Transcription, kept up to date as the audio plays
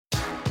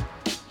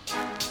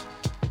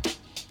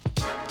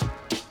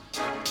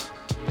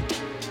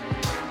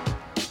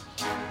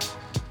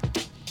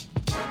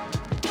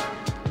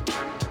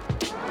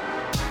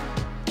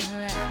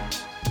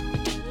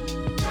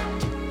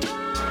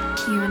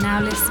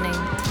listening to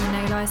the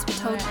No Lies Were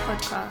Told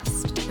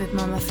podcast with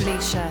Mama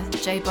Felicia,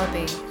 J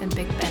Bobby, and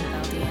Big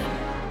Ben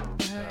LDN.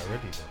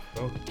 Ready?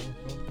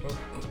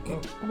 Go.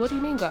 What do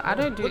you mean, go? I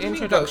don't do What do you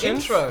mean,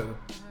 introductions. go? Intro.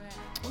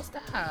 What's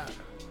that?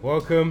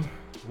 Welcome.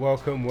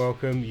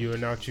 You are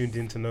now tuned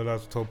into No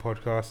Lies Were Told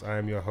podcast. I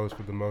am your host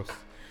with the most,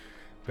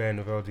 Ben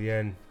of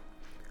LDN.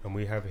 And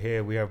we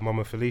have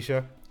Mama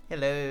Felicia.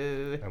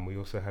 Hello. And we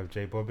also have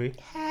J Bobby.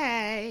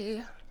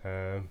 Hey.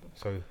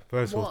 So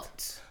first of all,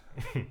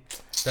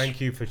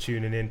 thank you for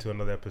tuning in to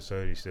another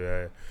episode. It's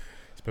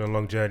been a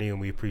long journey and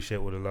we appreciate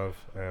all the love.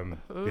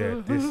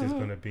 This is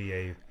going to be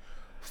a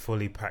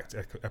fully packed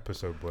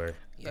episode, boy.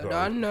 You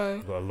don't know.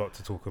 We've got a lot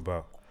to talk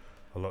about,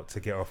 a lot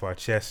to get off our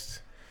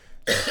chest.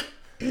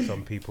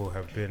 Some people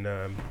have been...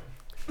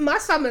 My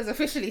summer's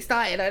officially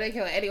started. I don't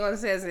care what anyone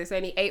says. It's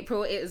only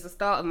April. It is the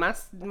start of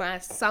my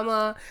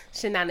summer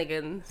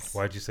shenanigans.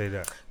 Why'd you say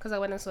that? Because I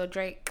went and saw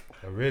Drake.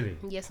 Oh, really?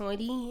 Yes, I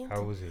did.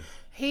 How was he?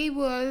 He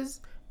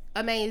was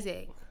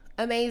amazing.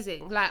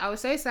 Like, I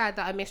was so sad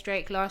that I missed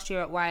Drake last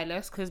year at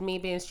Wireless because me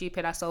being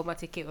stupid, I sold my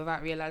ticket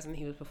without realising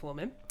he was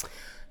performing.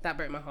 That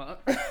broke my heart.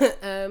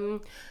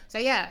 So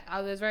yeah,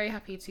 I was very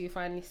happy to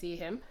finally see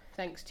him,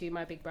 thanks to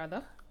my big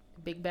brother,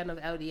 Big Ben of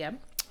LDM,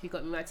 who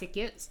got me my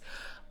tickets.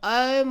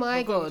 Oh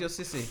my god. Your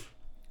sissy.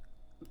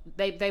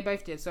 They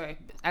both did, sorry.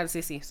 And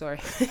Sissy, sorry.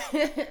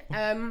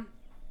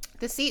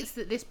 The seats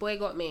that this boy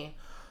got me,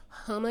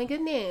 oh my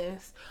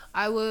goodness.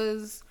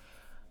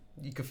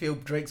 You could feel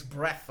Drake's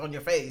breath on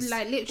your face.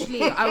 Like,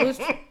 literally, I was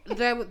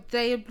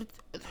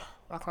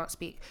I can't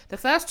speak. The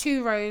first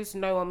two rows,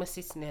 no one was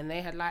sitting in.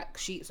 They had, like,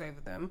 sheets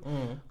over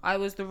them. I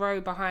was the row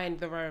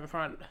behind the row in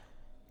front.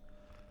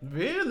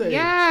 Really?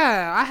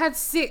 Yeah, I had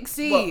 6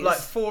 seats. What, like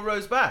 4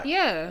 rows back?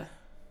 Yeah.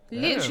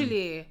 Damn.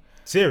 Literally.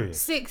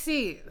 Serious? 6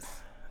 seats.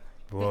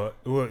 Well,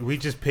 we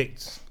just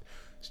picked...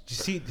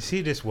 See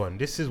this one?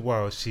 This is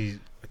wild. Do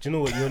you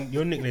know what?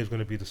 Your nickname is going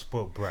to be the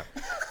spoiled brat.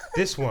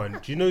 This one,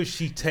 do you know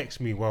she texted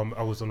me while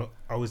I was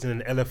in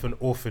an elephant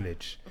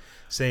orphanage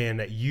saying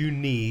that you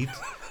need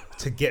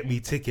to get me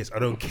tickets. I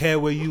don't care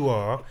where you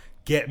are,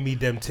 get me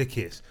them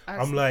tickets.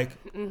 I'm like,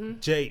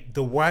 Jay,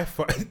 the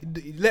Wi-Fi,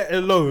 let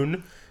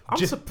alone...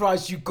 I'm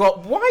surprised you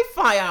got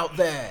Wi-Fi out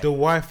there. The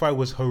Wi-Fi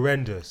was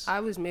horrendous. I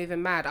was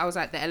moving mad. I was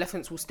like, the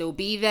elephants will still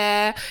be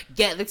there.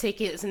 Get the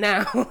tickets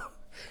now.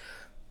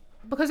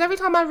 Because every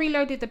time I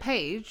reloaded the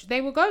page,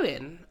 they were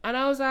going. And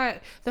I was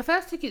like, the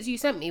first tickets you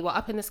sent me were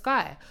up in the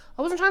sky.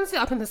 I wasn't trying to sit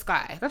up in the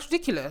sky. That's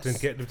ridiculous. Then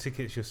get the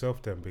tickets yourself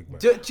then, big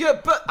man.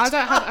 But I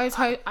don't have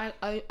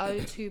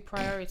O2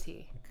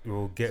 priority.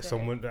 We'll get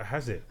someone that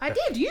has it. I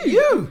did,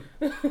 you.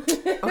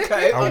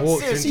 Okay. I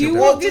walked seriously, into You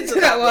that. walked into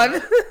that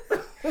one.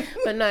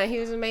 But no, he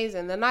was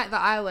amazing. The night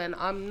that I went,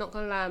 I'm not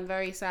going to lie, I'm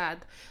very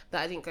sad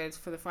that I didn't go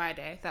for the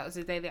Friday. That was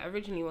the day that I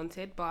originally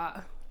wanted,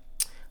 but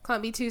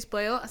can't be too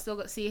spoiled. I still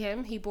got to see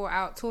him. He brought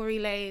out Tory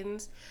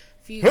Lanez.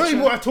 Future. He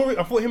brought out Tory.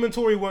 I thought him and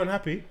Tory weren't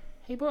happy.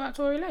 He brought out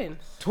Tory Lanez.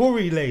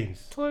 Tory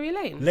Lanes. Tory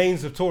Lanez.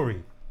 Lanes of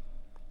Tory.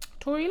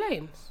 Tory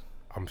Lanez.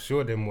 I'm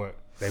sure they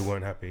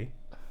weren't happy.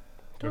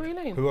 Tory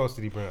Lanez. Who else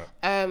did he bring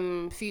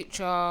out?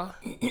 Future.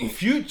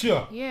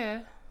 Future.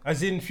 Yeah.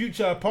 As in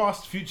future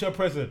past, future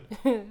present.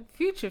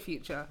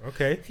 Future.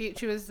 Okay.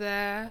 Future was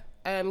there.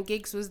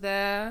 Giggs was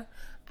there.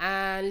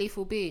 And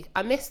Lethal B.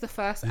 I missed the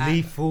first act.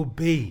 Lethal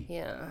B.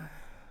 Yeah.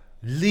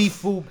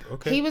 Lethal.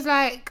 Okay. He was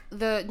like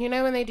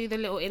when they do the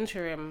little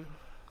interim.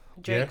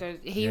 Drake Yeah.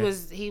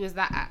 goes. He was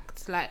that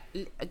act. Like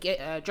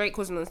Drake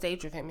wasn't on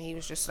stage with him. He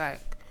was just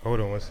like Hold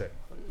on one sec.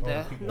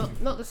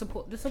 not the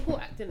support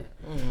act, didn't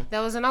it?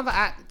 There was another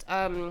act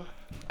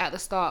at the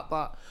start,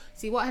 but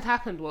see what had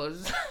happened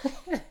was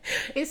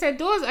it said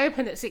doors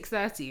open at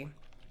 6:30.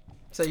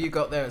 So you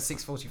got there at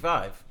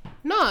 6:45.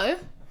 No,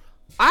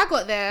 I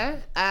got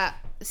there at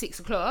 6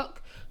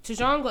 o'clock.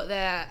 Tajan got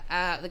there.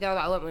 The girl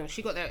that I went with,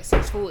 she got there at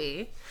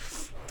 6:40,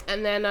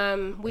 and then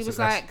was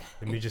like.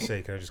 Let me just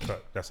say, can I just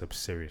cut? That's a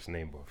serious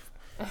name, bruv.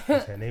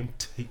 Is her name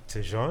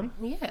Tajan?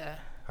 Yeah.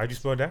 How'd you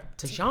spell that?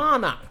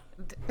 Tajana.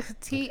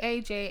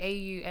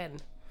 Tajaun.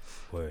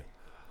 Boy.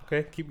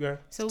 Okay, keep going.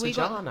 So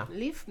Tajana.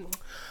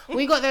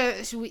 we got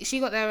there. She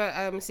got there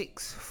at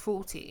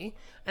 6:40,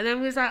 and then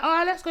we was like,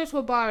 oh, let's go to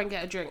a bar and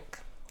get a drink.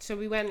 So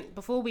we went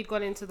before we'd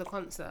gone into the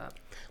concert.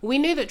 We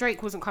knew that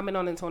Drake wasn't coming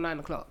on until 9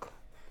 o'clock.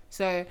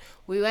 So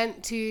we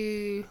went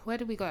to, where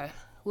did we go?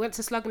 We went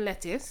to Slug and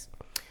Lettuce.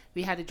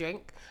 We had a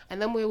drink,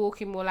 and then we were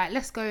walking. We're like,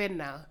 let's go in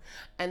now.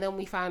 And then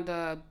we found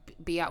a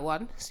B at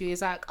 1. So he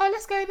was like, oh,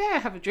 let's go there,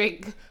 have a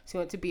drink. So we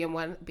went to B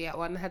at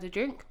 1, had a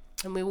drink.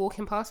 And we were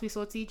walking past, we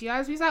saw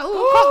TGIs. We was like,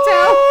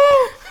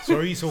 oh, cocktail.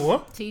 Sorry, you saw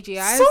what?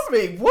 TGIs.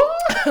 Sorry, what?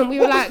 And we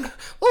were like,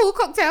 oh,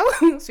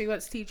 cocktail. So we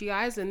went to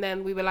TGIs, and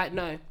then we were like,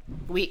 no,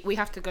 we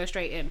have to go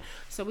straight in.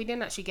 So we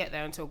didn't actually get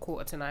there until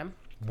 8:45.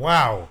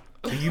 Wow.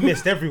 So you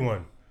missed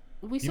everyone.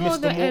 We You saw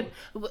missed them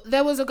the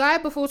there was a guy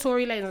before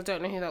Tory Lanez. I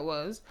don't know who that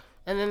was.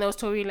 And then there was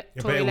Tory I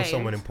bet Lanez. it was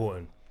someone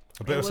important.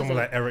 I bet it was someone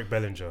like Eric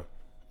Bellinger.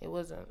 It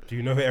wasn't. Do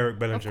you know who Eric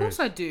Bellinger is? Of course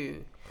I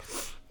do.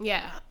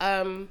 Yeah.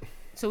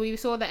 So we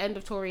saw the end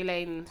of Tory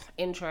Lanez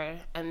intro,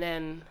 and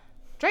then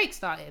Drake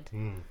started.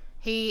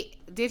 He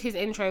did his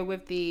intro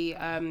with the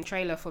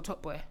trailer for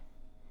Top Boy.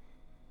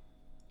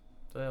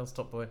 The hell's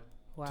Top Boy?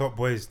 Wow. Top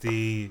Boy is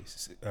the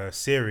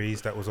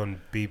series that was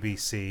on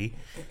BBC,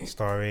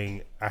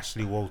 starring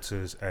Ashley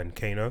Walters and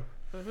Kano.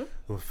 It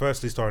was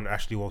firstly starring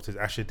Ashley Walters,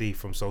 Asher D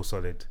from Soul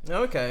Solid,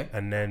 Okay.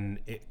 and then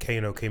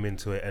Kano came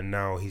into it, and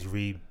now he's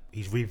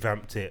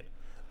revamped it,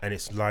 and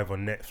it's live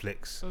on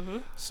Netflix.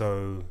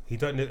 So he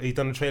done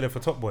a trailer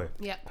for Top Boy.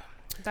 Yep.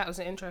 That was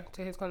the intro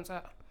to his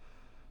concert.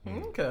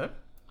 Okay.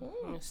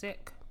 It was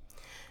sick.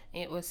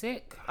 It was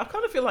sick. I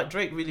kind of feel like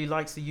Drake really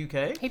likes the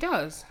UK. He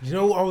does. You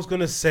know what I was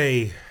gonna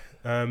say?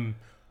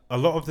 A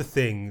lot of the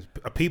things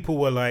people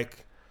were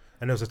like,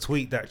 and there was a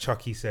tweet that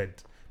Chucky said.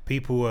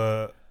 People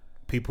were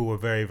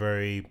very,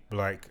 very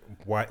like,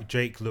 why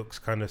Drake looks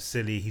kind of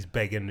silly. He's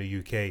begging the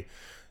UK.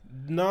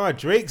 Nah,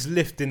 Drake's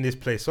lifting this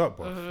place up,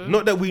 bro.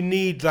 Not that we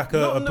need like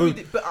a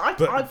boot, but I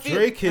feel,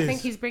 Drake is I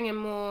think he's bringing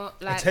more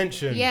like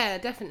attention. Yeah,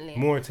 definitely.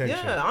 more attention.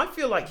 Yeah, I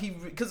feel like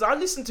because I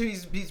listen to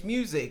his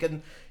music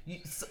and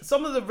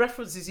some of the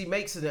references he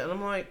makes in it, and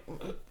I'm like,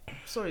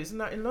 sorry, isn't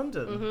that in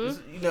London?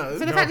 You know, So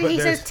the No, fact that but he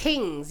there's- says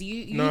tings,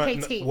 No,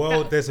 UK ting.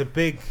 well, there's a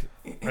big,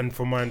 and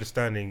from my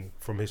understanding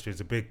from history,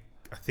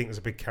 I think there's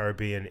a big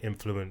Caribbean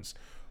influence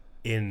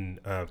in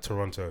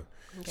Toronto.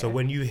 So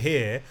when you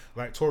hear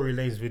like Tory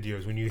Lane's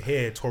videos, when you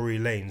hear Tory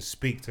Lane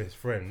speak to his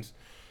friends,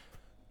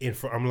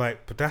 I'm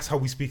like, but that's how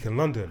we speak in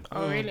London.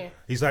 Oh really?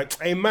 He's like,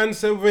 hey man,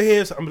 over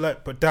here. So I'm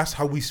like, but that's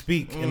how we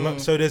speak in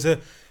London. So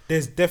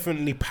there's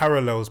definitely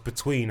parallels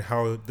between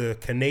how the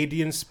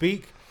Canadians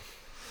speak,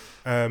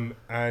 and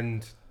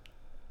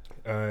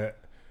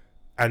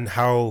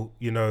how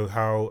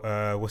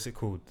how what's it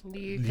called?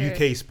 The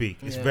UK speak.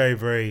 It's Yeah. very,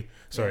 very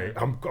sorry.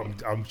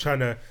 I'm trying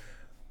to.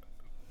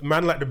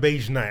 Man Like the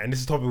Beige Knight, and this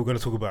is the topic we're going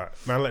to talk about.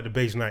 Man Like the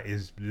Beige Knight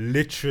is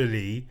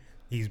literally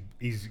he's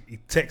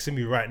texting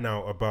me right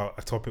now about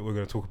a topic we're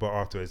going to talk about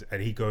afterwards,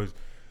 and he goes,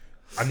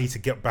 I need to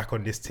get back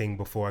on this thing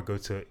before I go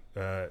to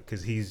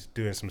because he's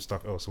doing some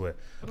stuff elsewhere.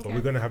 But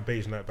we're going to have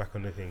Beige Knight back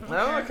on the thing.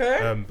 Oh,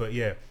 okay. But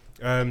yeah.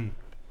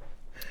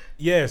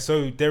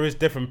 So there is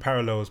different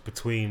parallels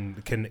between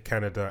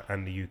Canada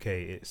and the UK.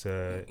 It's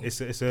Yeah,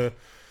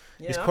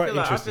 it's I quite feel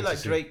interesting like to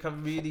see. Drake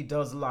really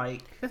does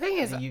like The thing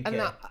is, the UK. and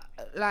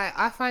like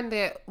I find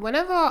it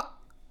whenever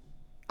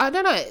I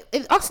don't know,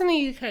 us in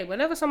the UK,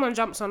 whenever someone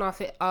jumps on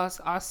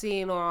our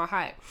scene or our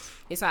hype,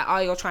 it's like, oh,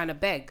 you're trying to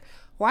beg.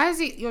 Why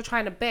is it you're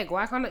trying to beg?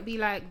 Why can't it be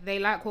like they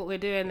like what we're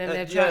doing and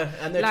they're trying?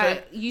 and they're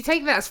like you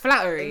take that as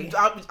flattery.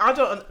 I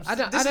don't.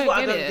 This is what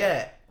I get don't it.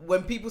 get.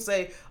 When people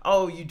say,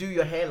 "Oh, you do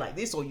your hair like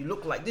this, or you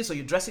look like this, or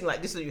you're dressing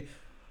like this,"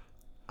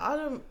 I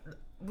don't.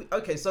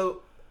 Okay,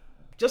 so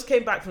just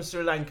came back from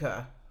Sri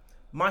Lanka.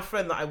 My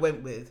friend that I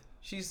went with,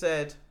 she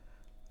said,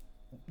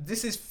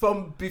 "This is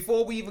from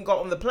before we even got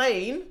on the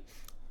plane.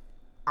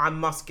 I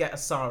must get a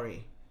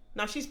sari."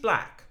 Now she's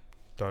black.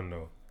 Don't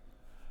know.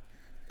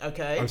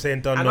 Okay, I'm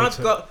saying don't and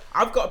know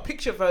I've got a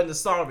picture of her in the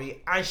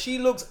sari, and she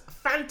looks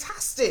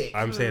fantastic.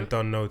 I'm saying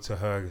don't know to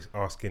her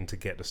asking to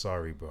get the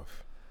sari, bruv.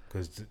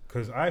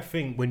 Because I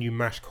think when you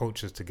mash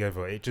cultures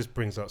together, it just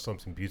brings out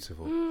something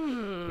beautiful.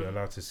 You're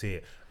allowed to see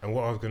it. And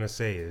what I was going to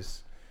say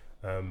is,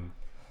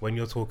 when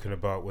you're talking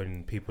about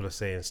when people are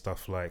saying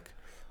stuff like,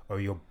 oh,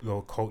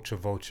 you're culture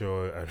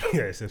vulture, and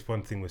yeah, it's this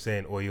fun thing we're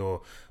saying, or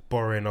you're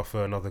borrowing off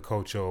of another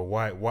culture, or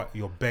what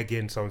you're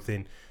begging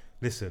something.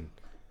 Listen,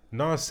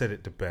 Nas said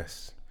it the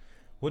best.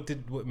 What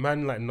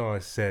man like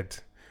Nas said?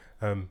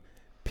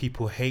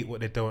 People hate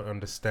what they don't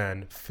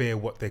understand, fear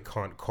what they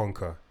can't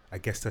conquer. I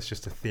guess that's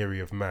just a theory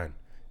of man.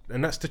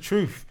 And that's the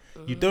truth.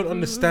 You don't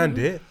understand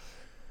it,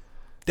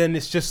 then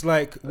it's just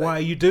like, why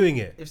are you doing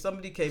it? If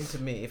somebody came to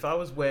me, if I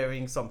was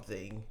wearing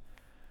something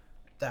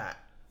that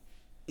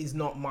is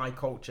not my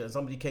culture,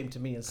 somebody came to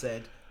me and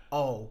said,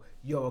 oh,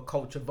 you're a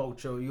culture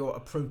vulture, you're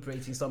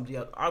appropriating somebody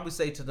else, I would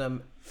say to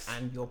them,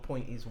 and your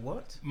point is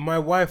what? My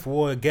wife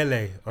wore a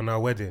gele on our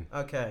wedding.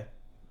 Okay.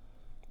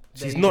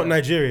 She's you not go.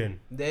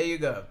 Nigerian There you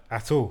go.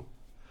 at all.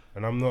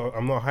 And I'm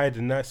not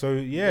hiding that. So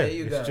yeah, There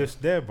you it's go.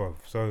 just there, bro.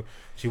 So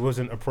she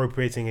wasn't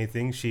appropriating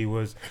anything. She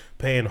was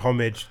paying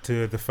homage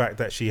to the fact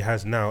that she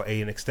has now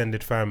an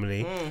extended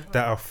family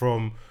that are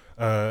from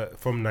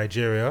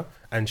Nigeria,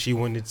 and she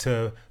wanted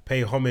to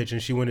pay homage,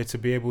 and she wanted to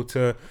be able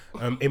to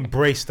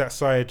embrace that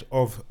side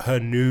of her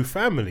new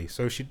family.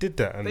 So she did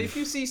that. And But if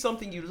you see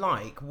something you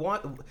like,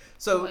 what?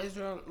 So What is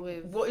wrong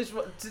with? what is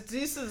wrong?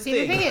 This is the See,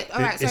 the thing. thing is,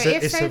 all right. So It's a-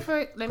 if it's say a-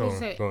 for let go me on,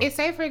 say, go on. if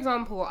say for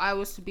example, I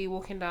was to be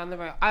walking down the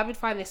road, I would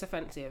find this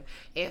offensive.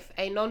 If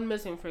a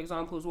non-Muslim, for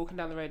example, was walking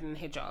down the road in a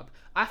hijab,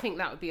 I think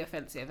that would be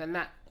offensive, and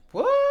that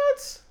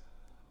What?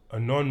 a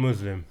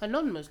non-Muslim. a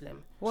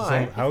non-Muslim.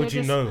 Why? So how would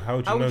you're you just- know? How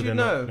would you how know would you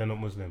they're know? not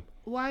Muslim?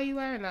 Why are you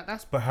wearing that?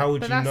 That's But how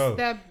would but you that's know?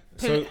 their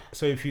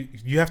So if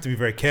you have to be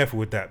very careful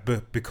with that,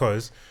 but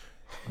because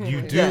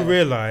you do Yeah.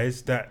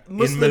 realize that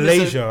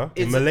Muslimism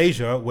in is-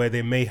 Malaysia, where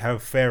they may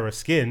have fairer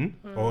skin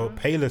or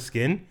paler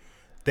skin,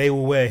 they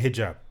will wear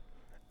hijab.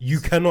 You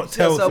cannot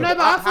tell. so- No, but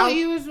I How- thought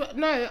you was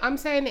no. I'm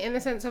saying it in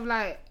the sense of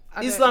like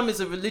Islam is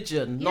a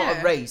religion, not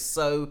Yeah. a race.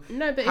 So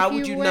No, but how if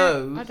would you wear-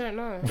 know I don't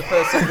know. the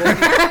person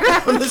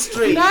walking on the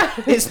street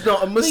is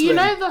not a Muslim? But you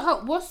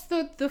know what's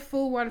the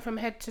full one from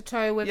head to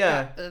toe with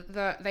Yeah.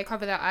 they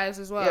cover their eyes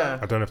as well. Yeah.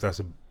 I don't know if that's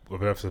a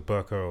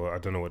burqa or I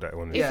don't know what that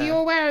one is. If Yeah.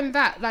 you're wearing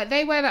that, like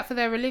they wear that for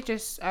their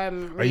religious Are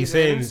you reasons.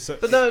 saying so,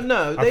 But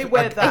no, they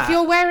wear that. If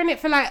you're wearing it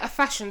for like a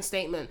fashion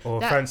statement or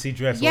that- fancy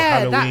dress or yeah,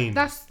 Halloween?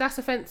 that's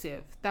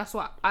offensive. That's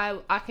what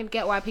I can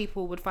get why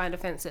people would find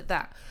offense at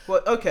that.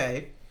 Well,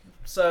 okay,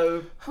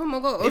 so Oh my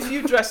god! if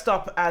you dressed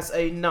up as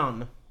a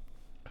nun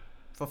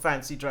for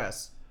fancy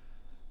dress,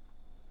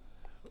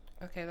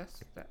 Okay,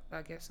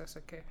 I guess that's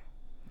okay.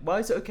 why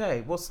is it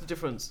okay? What's the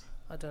difference?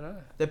 I don't know.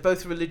 They're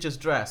both religious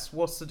dress.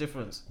 What's the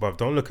difference? Bruv,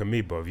 don't look at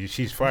me, bruv.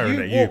 She's firing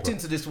You at you. walked bruv.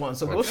 into this one,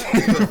 so what's the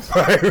difference?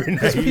 Firing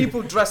at Because you.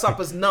 people dress up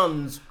as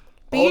nuns.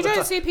 But all you the don't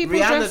time. see people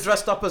Rihanna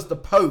dressed up as the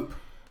Pope.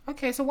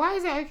 Okay, so why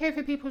is it okay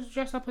for people to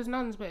dress up as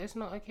nuns, but it's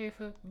not okay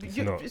for?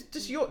 not. It's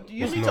just you It's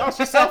need not. to ask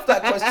yourself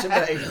that question,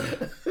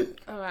 mate.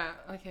 All right,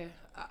 okay.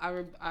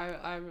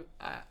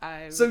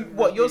 I So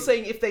what you're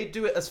saying? If they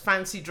do it as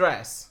fancy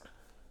dress,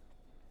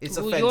 it's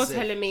Well, offensive.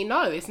 you're telling me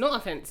no, it's not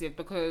offensive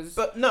because.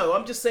 But no,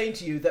 I'm just saying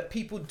to you that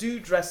people do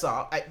dress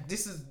up.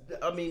 This is,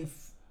 I mean,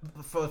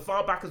 for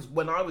far back as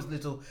when I was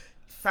little,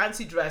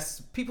 fancy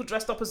dress, people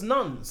dressed up as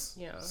nuns.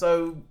 Yeah.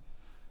 So,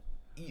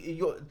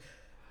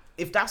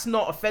 if that's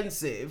not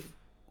offensive,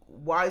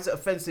 why is it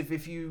offensive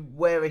if you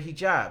wear a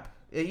hijab?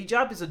 A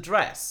hijab is a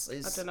dress. I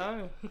It's, don't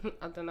know.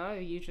 I don't know.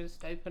 You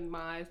just opened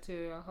my eyes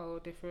to a whole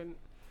different.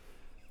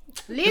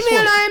 Leave me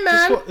alone,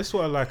 man. This is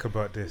what I like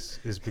about this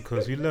is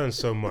because you learn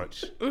so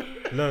much,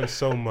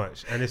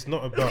 and it's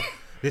not about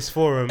this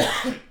forum.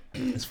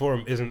 This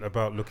forum isn't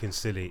about looking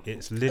silly.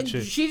 It's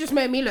literally. She just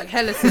made me look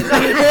hella silly.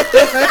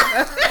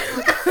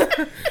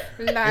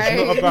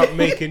 It's not about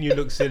making you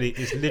look silly.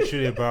 It's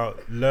literally about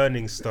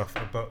learning stuff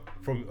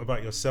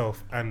about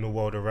yourself and the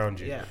world around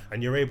you. Yeah.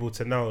 And you're able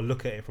to now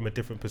look at it from a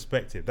different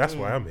perspective. That's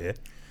why I'm here,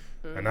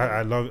 and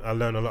I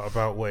learn a lot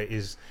about what it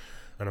is.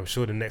 And I'm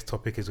sure the next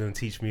topic is going to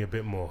teach me a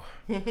bit more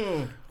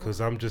because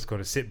I'm just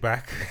going to sit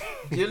back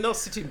you're not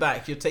sitting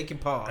back. You're taking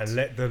part. and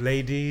let the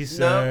ladies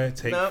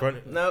take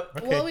front. No.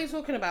 Okay. What are we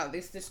talking about?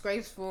 This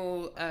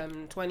disgraceful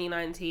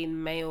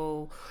 2019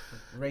 male.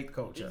 Rape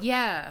culture.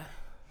 Yeah.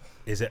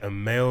 Is it a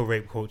male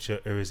rape culture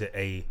or is it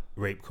a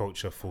rape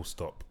culture full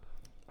stop?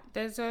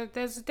 There's a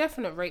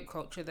definite rape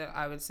culture that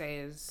I would say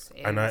is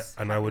And I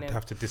would happening.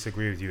 have to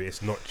disagree with you.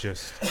 It's not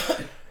just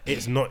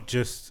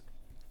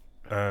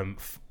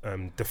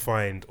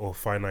defined or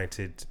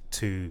finited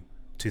to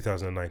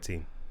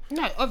 2019.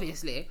 No,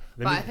 obviously.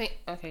 Let But me- I think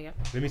okay, yeah.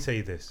 Let me tell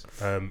you this: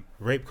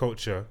 rape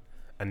culture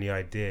and the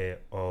idea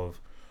of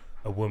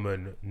a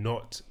woman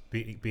not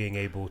being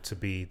able to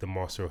be the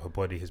master of her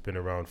body has been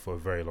around for a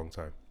very long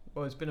time.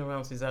 Well, it's been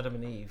around since Adam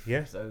and Eve.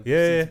 Yeah. So Yeah,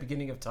 since yeah. the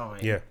beginning of time.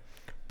 Yeah,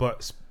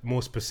 but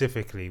more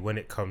specifically, when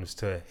it comes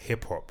to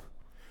hip hop,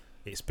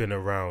 it's been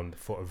around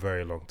for a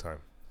very long time,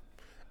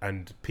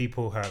 and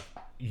people have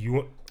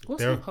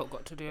What's there- hip hop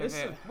got to do with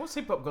Listen, it? what's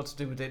hip hop got to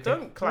do with it?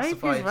 Don't Rape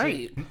classify is it.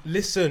 rape.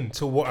 Listen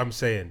to what I'm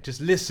saying. Just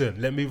listen.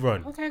 Let me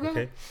run. Okay, go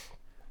ahead.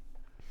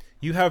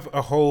 You have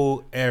a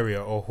whole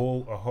area, a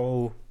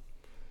whole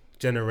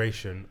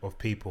generation of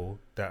people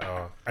that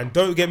are, and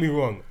don't get me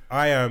wrong,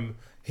 I am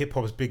hip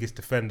hop's biggest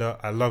defender.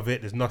 I love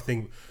it. There's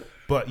nothing,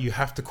 but you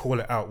have to call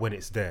it out when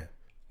it's there.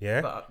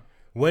 Yeah. But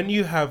When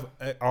you have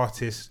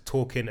artists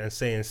talking and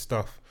saying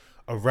stuff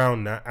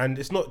around that, and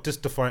it's not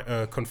just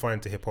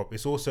confined to hip hop,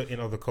 it's also in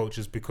other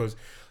cultures because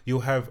you'll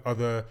have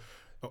other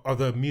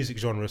music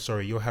genres.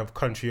 Sorry, you'll have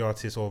country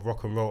artists or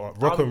rock and roll.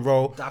 Rock and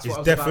roll that's is what I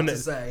was about to definitely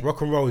say.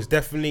 rock and roll is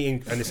definitely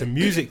and it's a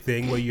music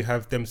thing where you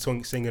have them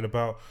singing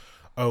about,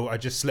 oh, I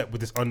just slept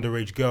with this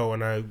underage girl,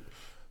 and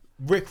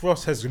Rick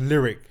Ross has a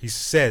lyric. He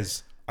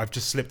says, I've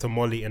just slipped a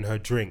Molly in her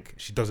drink.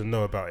 She doesn't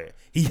know about it.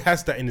 He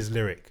has that in his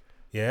lyric.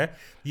 Yeah.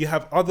 You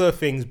have other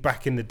things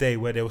back in the day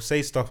where they'll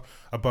say stuff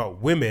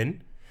about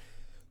women.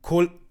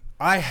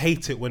 I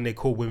hate it when they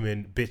call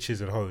women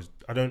bitches and hoes.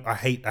 I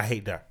hate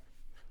that.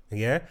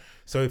 Yeah.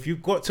 So if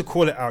you've got to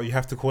call it out, you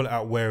have to call it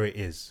out where it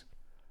is.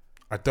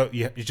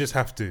 You just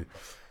have to.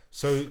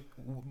 So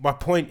my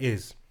point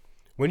is,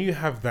 when you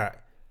have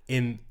that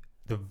in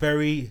the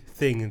very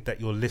thing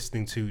that you're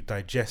listening to,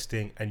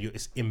 digesting, and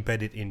it's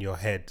embedded in your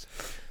head,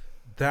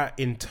 that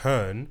in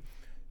turn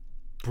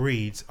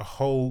breeds a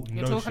whole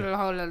You're notion. talking a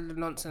whole lot of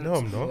nonsense. No,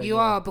 I'm not. You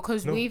are,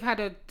 because No. we've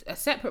had a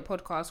separate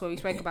podcast where we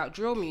spoke about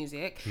drill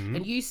music, Mm-hmm.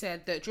 and you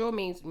said that drill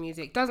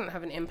music doesn't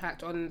have an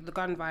impact on the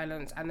gun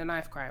violence and the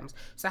knife crimes.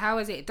 So how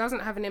is it doesn't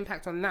have an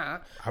impact on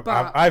that?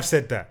 But I've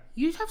said that.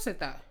 you have said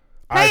that.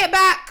 Play it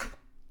back.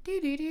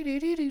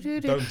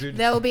 Don't do-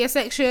 There will be a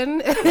section.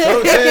 Don't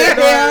say it.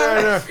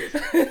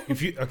 No.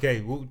 If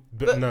you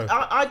But no.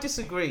 I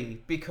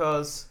disagree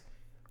because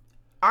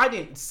I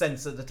didn't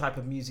censor the type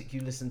of music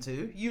you listen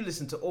to. You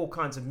listen to all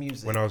kinds of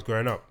music. When I was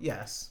growing up,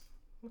 Yes.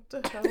 What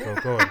the hell? oh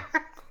god,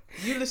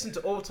 You listen to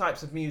all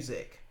types of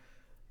music.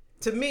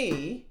 To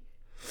me,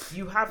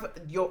 you have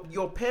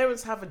your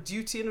parents have a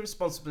duty and a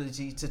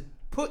responsibility to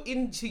put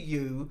into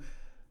you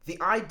the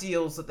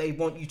ideals that they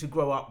want you to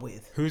grow up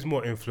with. Who's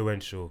more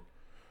influential?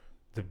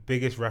 The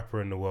biggest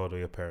rapper in the world or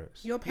your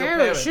parents? Your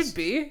parents parents. should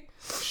be.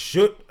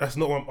 Should. That's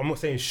not what I'm not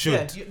saying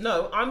should. Yeah,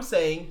 no, I'm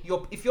saying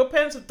if your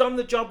parents have done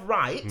the job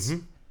right,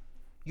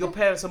 your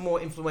parents are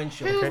more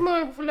influential. Who's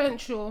more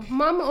influential,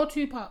 Mum or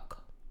Tupac?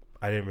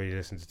 I didn't really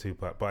listen to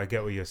Tupac, but I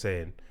get what you're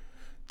saying.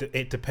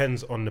 It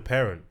depends on the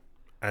parent.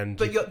 And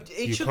But you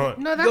it should can't.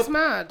 No, that's Your-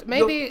 mad.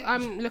 Maybe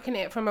I'm looking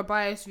at it from a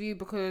biased view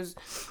because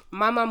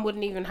my mum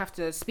wouldn't even have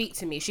to speak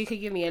to me. She could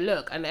give me a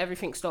look and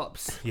everything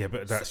stops. Yeah,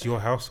 but that's your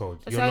household.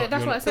 So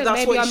that's what I said. But that's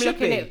Maybe what it I'm should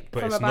looking be. at it But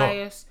from it's a not.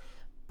 biased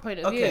point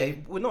of Okay,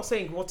 view. we're not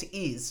saying what it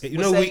is. You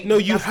We're know, saying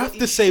you that's have what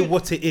to it say should-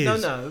 what it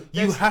is. No. You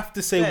there's- have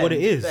to say Ben, what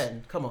it is.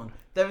 Ben, come on.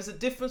 There is a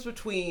difference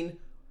between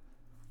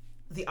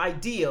the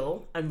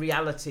ideal and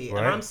reality. And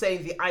Right. I'm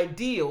saying the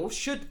ideal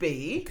should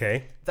be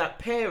Okay. that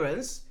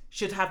parents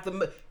should have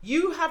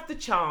you have the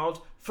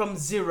child from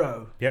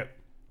zero, Yep.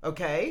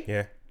 okay?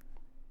 Yeah.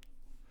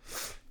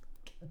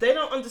 They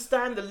don't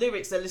understand the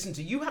lyrics they listen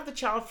to. You have the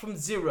child from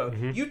 0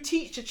 You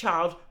teach a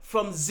child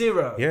from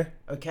zero. Mm-hmm. Yeah.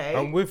 Okay?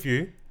 I'm with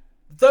you.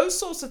 Those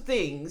sorts of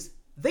things,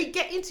 they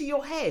get into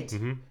your head.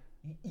 Mm-hmm.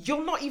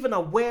 You're not even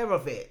aware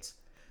of it.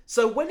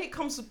 So when it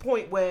comes to the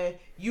point where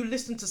you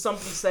listen to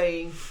somebody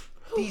saying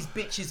these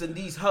bitches and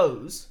these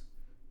hoes,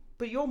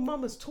 but your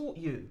mum has taught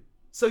you,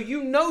 so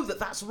you know that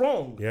that's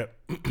wrong. Yep.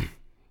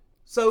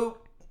 So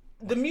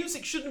the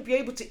music shouldn't be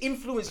able to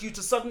influence you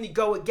to suddenly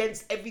go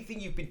against everything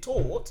you've been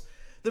taught.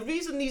 The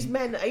reason these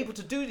men are able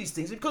to do these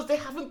things is because they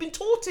haven't been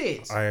taught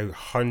it. I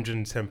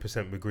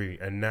 110% agree,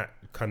 and that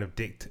kind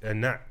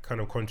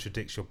of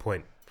contradicts your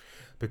point,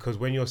 because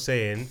when you're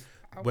saying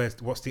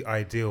what's the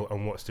ideal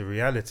and what's the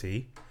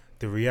reality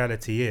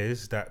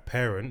is that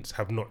parents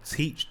have not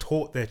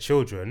taught their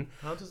children.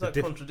 How does that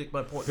contradict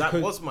my point? because-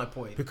 That was my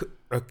point. Because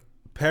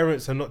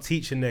parents are not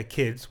teaching their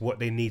kids what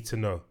they need to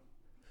know,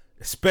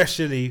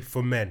 especially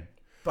for men.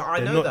 But I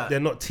They're know not, that. They're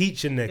not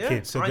teaching their Yeah,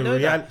 kids. So I the know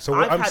reality. that. So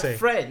what I'm had saying.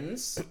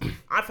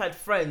 I've had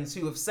friends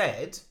who have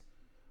said,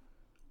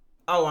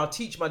 "Oh, I'll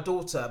teach my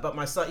daughter, but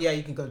my son, yeah,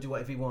 he can go do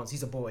whatever he wants.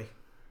 He's a boy."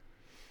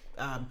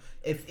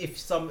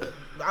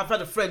 I've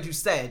had a friend who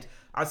said,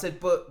 "I said,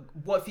 but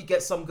what if he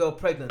gets some girl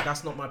pregnant?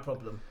 That's not my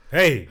problem."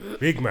 Hey,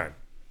 big man.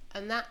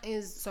 And that's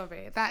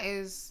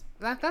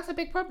a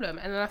big problem.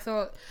 And then I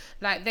thought,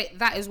 like,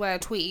 that is where a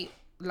tweet,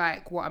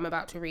 like what I'm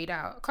about to read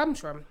out, comes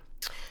from.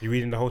 You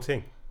reading the whole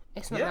thing?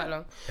 It's not Yeah. that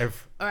long.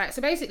 Ev- All right,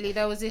 so basically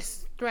there was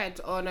this thread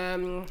on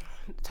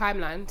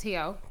timeline,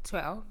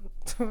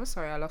 Twitter.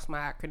 Sorry, I lost my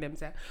acronyms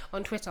there.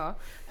 On Twitter.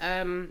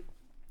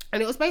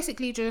 And it was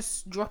basically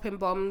just dropping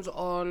bombs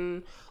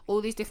on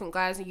all these different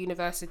guys in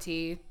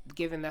university,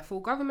 giving their full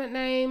government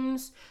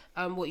names,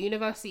 what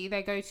university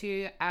they go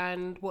to,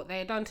 and what they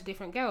had done to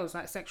different girls,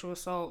 like sexual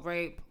assault,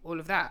 rape, all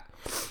of that.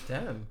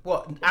 Damn.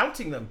 What?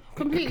 Outing them?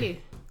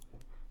 Completely.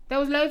 There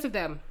was loads of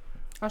them.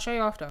 I'll show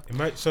you after.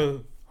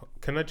 So,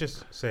 can I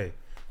just say,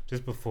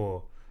 just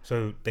before,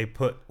 so they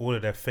put all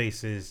of their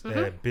faces,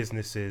 their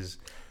businesses.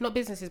 Not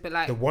businesses, but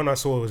like... The one I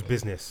saw was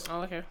business.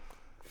 Oh, okay.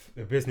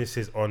 The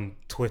businesses on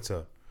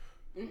Twitter.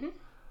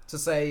 To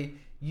say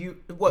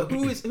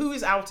who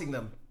is outing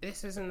them?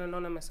 This is an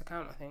anonymous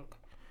account, I think.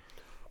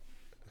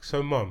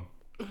 So, Mum,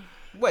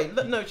 Wait,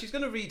 no, she's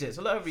gonna read it,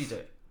 so let her read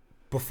it.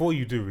 before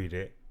you do read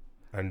it,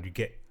 and you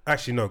get...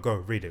 Actually, no, go,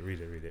 read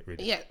it.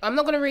 Yeah, I'm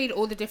not going to read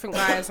all the different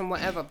guys and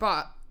whatever,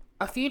 but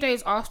a few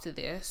days after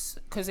this,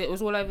 because it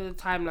was all over the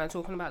timeline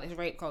talking about this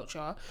rape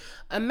culture,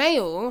 a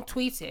male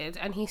tweeted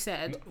and he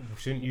said...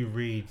 Shouldn't you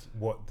read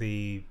what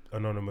the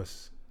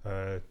anonymous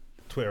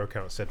Twitter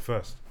account said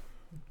first?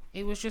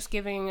 It was just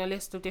giving a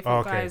list of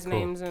different Okay, guys' cool.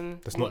 names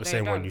and That's what not the they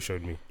same had one done. you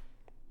showed me.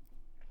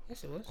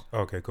 Yes, it was.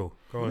 Okay, cool.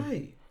 Go on.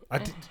 Right. I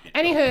did,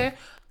 Anywho,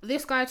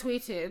 this guy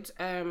tweeted,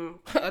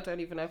 I don't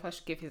even know if I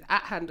should give his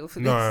 @handle for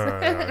this.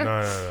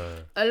 no.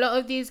 A lot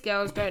of these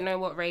girls don't know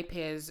what rape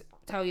is.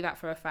 Tell you that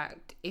for a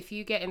fact. If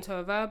you get into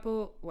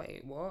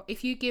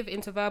If you give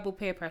into verbal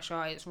peer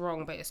pressure, it's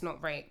wrong, but it's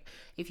not rape.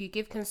 If you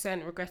give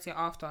consent, regret it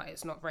after,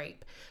 it's not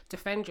rape.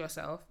 Defend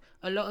yourself.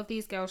 A lot of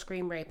these girls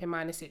scream rape in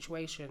minor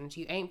situations.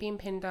 You ain't been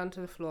pinned down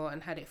to the floor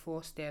and had it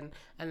forced in,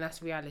 and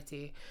that's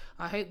reality.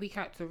 I hope we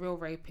catch the real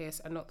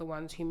rapists and not the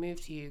ones who move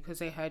to you because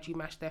they heard you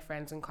mash their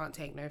friends and can't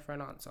take no for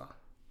an answer.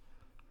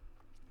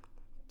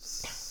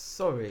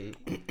 Sorry.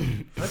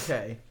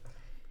 Okay.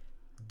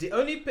 The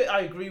only bit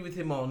I agree with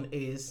him on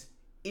is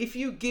if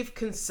you give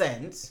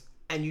consent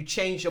and you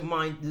change your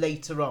mind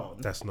later on,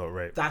 That's not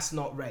rape. that's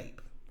not rape.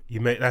 You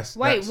make that's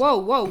Wait, that's,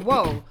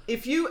 whoa.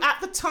 If you,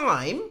 at the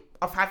time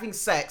of having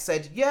sex,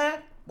 said, yeah,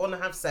 want to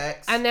have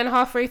sex. And then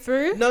halfway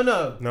through?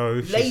 No,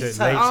 she later.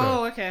 said later.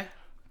 Oh, okay.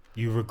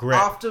 You regret.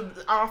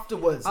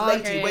 Afterwards, Oh, later,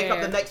 okay, you wake yeah,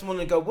 up the yeah. next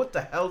morning and go, what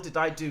the hell did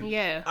I do?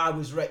 Yeah. I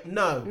was raped.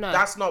 No, No.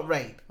 that's not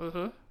rape.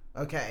 Mm-hmm.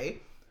 Okay.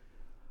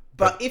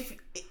 But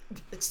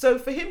so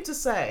for him to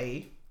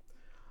say,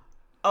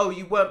 oh,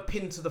 you weren't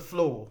pinned to the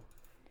floor.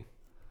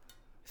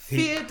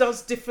 Fear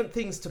does different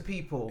things to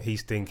people.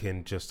 He's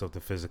thinking just of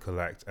the physical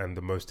act and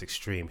the most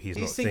extreme. He's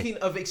not thinking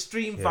of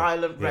extreme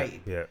violent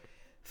rape. Yeah.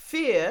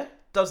 Fear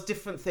does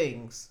different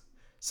things.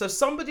 So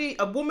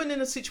a woman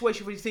in a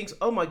situation where he thinks,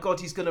 oh my God,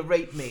 he's going to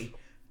rape me.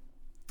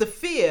 The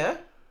fear,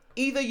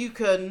 either you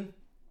can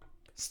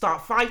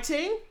start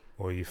fighting.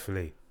 Or you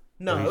flee.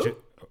 No.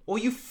 Or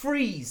you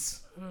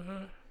freeze.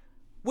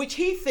 Which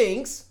he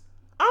thinks,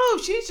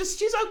 oh,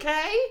 she's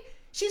okay.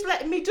 She's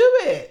letting me do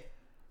it.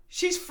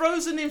 She's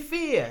frozen in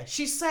fear.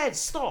 She said,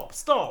 stop.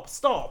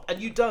 And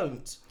you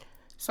don't.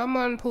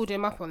 Someone pulled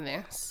him up on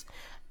this.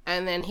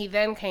 And then he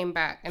then came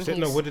back. And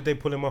what did they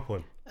pull him up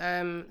on?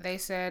 They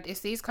said, it's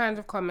these kinds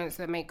of comments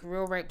that make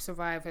real rape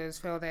survivors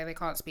feel they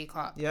can't speak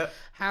up. Yep.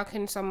 How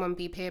can someone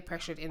be peer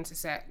pressured into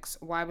sex?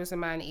 Why was the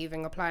man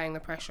even applying the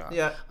pressure?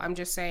 Yeah. I'm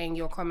just saying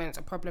your comments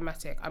are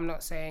problematic. I'm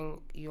not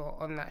saying you're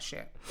on that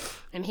shit.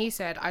 And he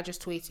said, I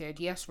just tweeted,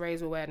 yes,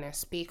 raise awareness,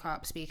 speak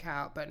up, speak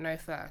out, but no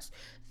first.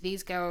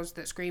 These girls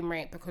that scream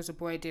rape because a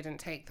boy didn't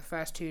take the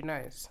first 2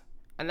 no's.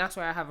 And that's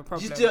where I have a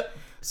problem.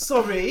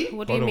 Sorry.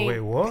 What do you mean? Wait,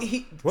 what?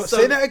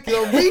 Say that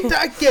again. Read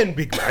that again,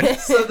 big man.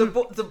 So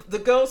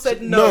the girl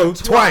said no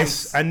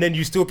twice, and then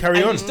you still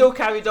carry on. You still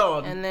carried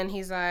on. And then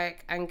he's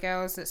like, and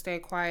girls that stay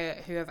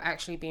quiet who have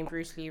actually been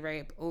brutally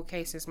raped, all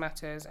cases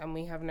matters, and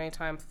we have no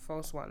time for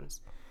false ones.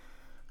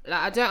 Like,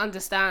 I don't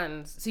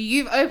understand. So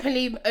you've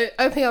opened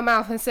your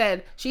mouth and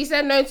said, she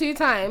said no 2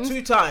 times.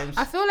 2 times.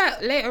 I feel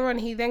like later on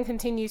he then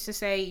continues to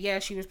say, yeah,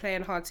 she was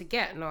playing hard to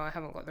get. No, I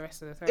haven't got the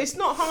rest of the thread. It's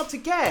not hard to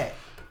get.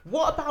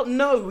 What about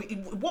no?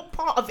 What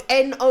part of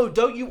NO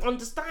don't you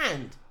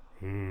understand?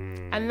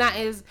 And that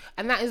is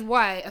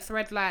why a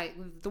thread like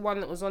the one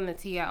that was on the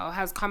TL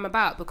has come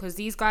about, because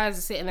these guys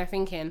are sitting there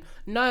thinking,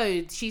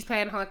 no, she's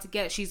playing hard to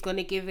get, she's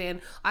gonna give in.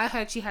 I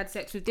heard she had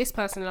sex with this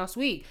person last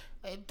week.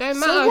 It don't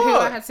matter who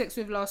I had sex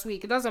with last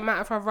week. It doesn't matter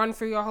if I've run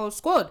through your whole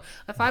squad.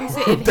 If I'm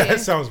sitting here, that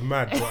sounds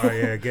mad, but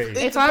I get you.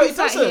 If I'm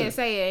sat here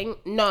saying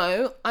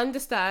no,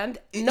 understand,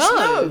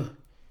 no.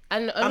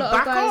 And a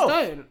lot of guys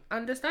don't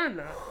understand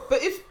that.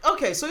 But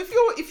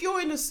if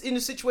you're in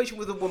a situation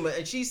with a woman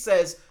and she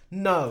says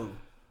no,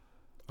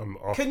 I'm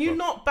off. Can you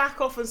not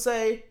back off and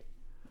say,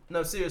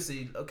 no,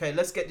 seriously, okay,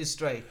 let's get this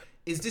straight.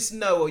 Is this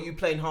no, or are you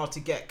playing hard to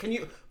get? Can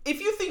you, if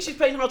you think she's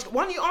playing hard to get,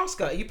 why don't you ask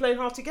her, are you playing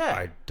hard to get?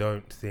 I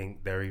don't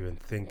think they're even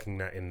thinking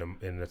that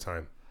in the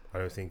time. I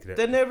don't think that.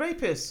 Then they're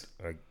rapists.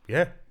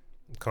 Yeah.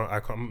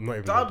 I'm not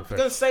even I'm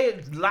going to say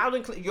it loud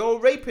and clear. You're a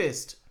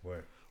rapist.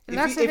 Where?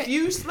 If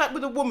you slept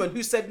with a woman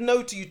who said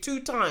no to you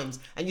 2 times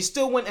and you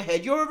still went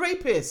ahead, you're a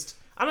rapist.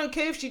 I don't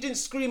care if she didn't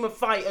scream and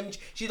fight and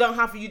you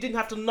didn't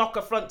have to knock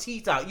her front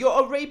teeth out.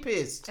 You're a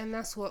rapist. And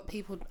that's what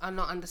people are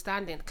not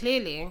understanding.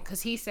 Clearly,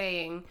 because he's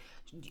saying,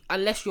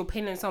 unless you're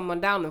pinning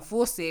someone down and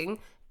forcing,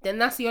 then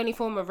that's the only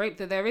form of rape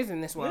that there is in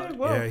this world.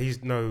 Yeah, he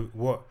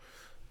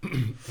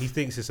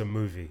thinks it's a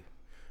movie.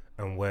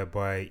 And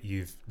whereby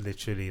you've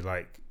literally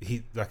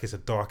it's a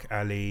dark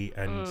alley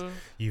and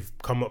you've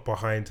come up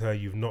behind her,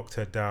 you've knocked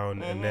her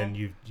down, and then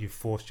you've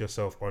forced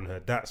yourself on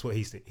her. That's what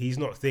he's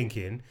not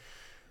thinking.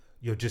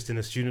 You're just in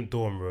a student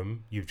dorm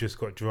room, you've just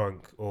got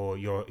drunk or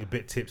you're a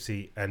bit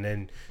tipsy, and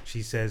then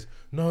she says,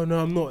 no,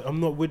 I'm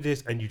not with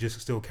this, and you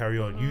just still carry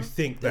on. You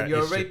think that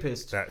you're a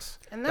rapist.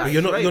 But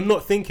you're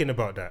not thinking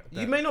about that.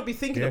 You may not be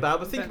thinking about it,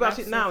 but think about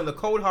it now in the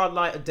cold hard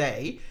light of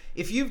day.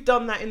 If you've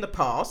done that in the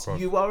past,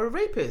 you are a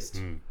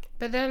rapist.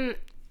 But then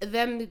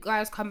the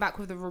guys come back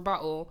with the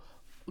rebuttal,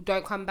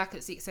 don't come back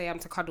at 6 a.m.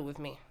 to cuddle with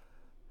me.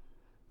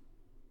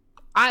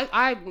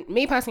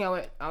 Me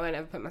personally, I won't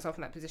ever put myself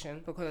in that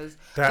position, because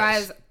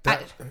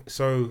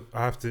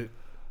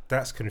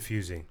that's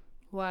confusing.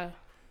 Why?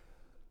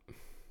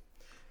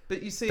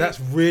 But you see,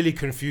 that's really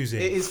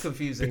confusing. It is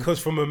confusing, because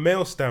from a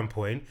male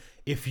standpoint,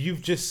 if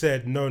you've just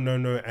said no,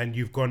 and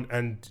you've gone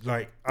and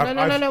wait.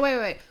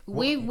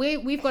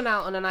 We've gone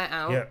out on a night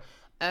out.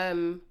 Yeah.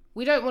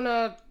 We don't want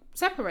to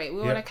separate. We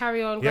want to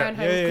carry on going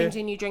home,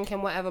 continue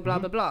drinking, whatever, blah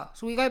blah blah.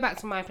 So we go back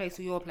to my place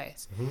or your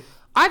place.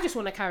 I just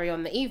want to carry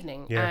on the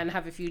evening and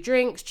have a few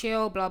drinks,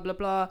 chill, blah blah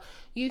blah.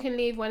 You can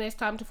leave when it's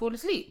time to fall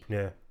asleep.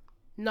 Yeah.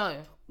 No,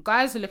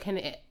 guys are looking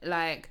at it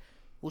like,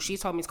 well, she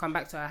told me to come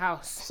back to her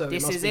house. So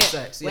this is it.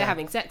 Sex, We're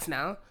having sex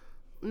now.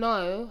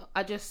 No,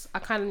 I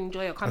kind of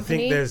enjoy your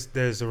company. I think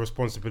there's a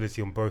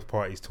responsibility on both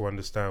parties to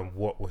understand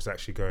what was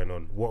actually going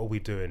on. What are we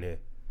doing here?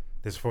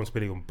 There's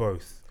responsibility on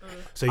both.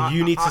 So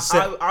you need to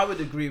set... I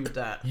would agree with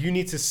that. You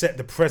need to set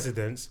the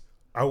precedence.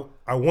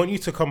 I want you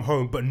to come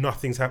home, but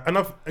nothing's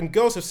happening. And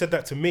girls have said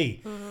that to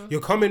me.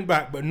 You're coming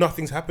back, but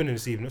nothing's happening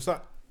this evening. It's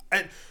like...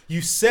 And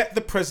you set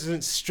the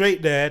precedent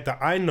straight there that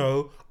I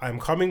know I'm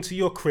coming to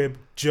your crib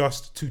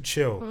just to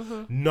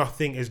chill.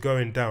 Nothing is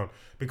going down.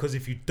 Because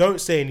if you don't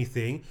say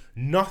anything,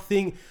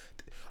 nothing...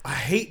 I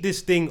hate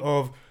this thing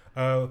of...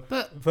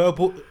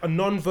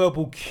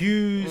 non-verbal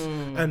cues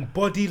and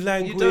body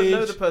language. You don't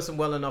know the person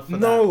well enough for that.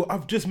 No,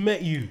 I've just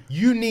met you.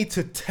 You need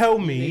to tell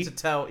me. You need to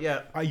tell,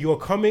 you're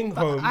coming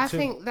home. I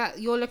think that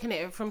you're looking at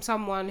it from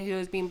someone who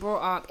has been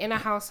brought up in a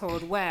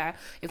household where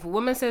if a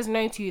woman says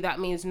no to you, that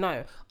means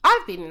no.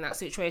 I've been in that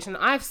situation.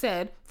 I've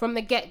said from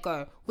the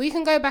get-go, we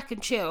can go back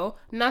and chill.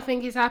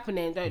 Nothing is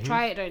happening. Don't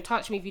try it. Don't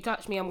touch me. If you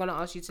touch me, I'm going to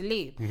ask you to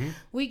leave.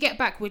 We get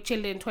back. We're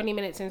chilling 20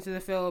 minutes into the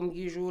film.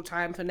 Usual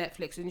time for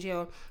Netflix and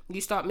chill.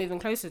 You start moving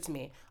closer to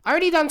me. I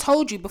already done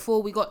told you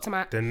before we got to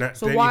my...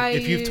 Why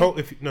if you've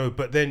told...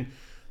 But then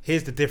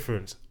here's the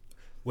difference.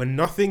 When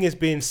nothing is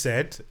being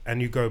said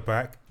and you go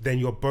back, then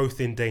you're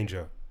both in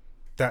danger.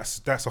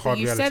 That's a hard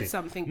you reality. said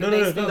something. No,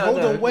 hold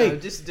on,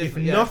 wait. This is If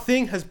different,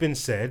 nothing has been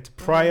said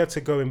prior to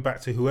going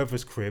back to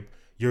whoever's crib,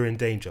 you're in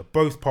danger.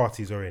 Both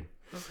parties are in.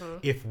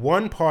 If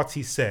one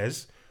party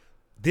says,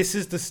 this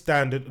is the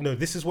standard, no,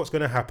 this is what's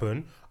going to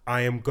happen,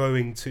 I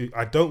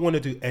don't want to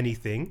do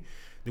anything,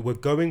 we're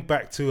going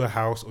back to a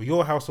house or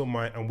your house or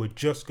mine and we're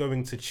just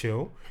going to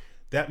chill,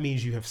 that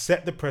means you have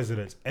set the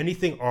precedence.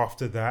 Anything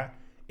after that,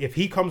 if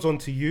he comes on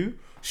to you,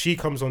 she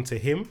comes on to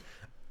him,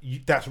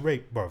 that's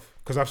rape, bruv.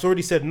 Because I've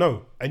already said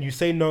no, and you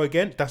say no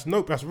again, that's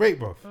rape,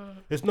 bruv.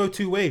 There's no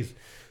two ways.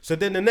 So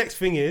then the next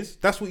thing is,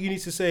 that's what you need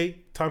to say,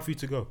 time for you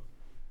to go.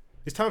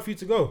 It's time for you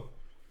to go.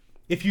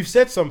 If you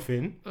said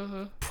something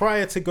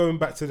prior to going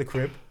back to the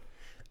crib,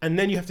 and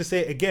then you have to say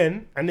it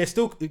again, and there's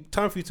still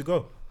time for you to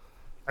go.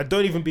 And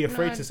don't even be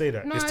afraid to say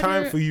that. It's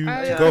time for you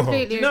to go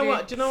home. Do you know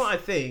what I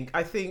think?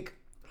 I think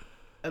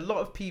a lot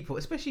of people,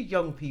 especially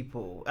young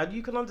people, and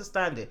you can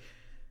understand it,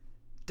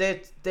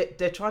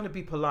 they're trying to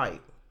be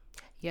polite.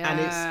 Yeah.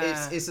 And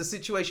it's a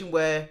situation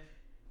where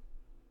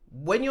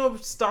when you're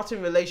starting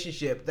a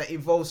relationship that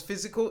involves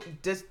physical,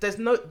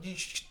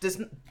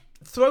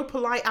 throw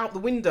polite out the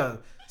window.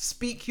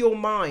 Speak your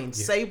mind.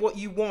 Yeah. Say what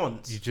you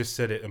want. You just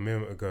said it a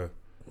minute ago.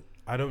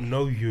 I don't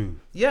know you.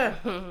 Yeah.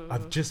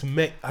 I've just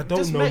met. I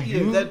don't know met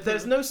you.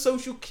 There's no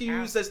social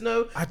cues. There's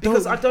no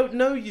because I don't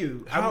know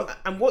you.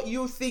 And what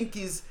you think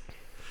is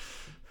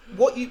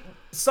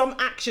some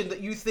action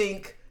that you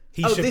think.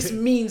 This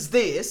means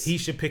this. He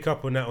should pick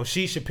up on that, or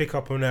she should pick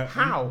up on that.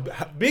 How?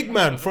 Big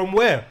man, from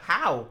where?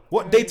 How?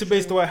 What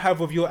database do I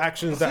have of your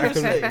actions that I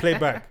can play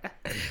back?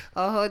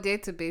 A whole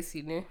database,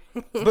 you know.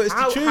 But it's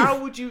the truth. How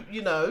would you,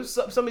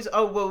 somebody's,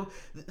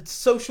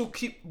 social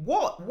cue.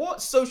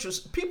 What social?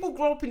 People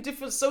grow up in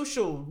different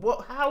social.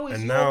 How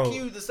is your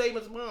cue the same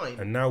as mine?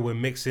 And now we're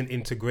mixing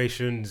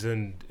integrations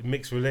and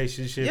mixed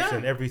relationships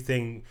and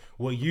everything.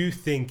 What you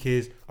think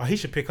is, he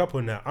should pick up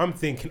on that. I'm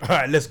thinking, all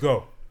right, let's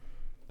go.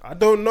 I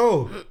don't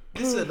know.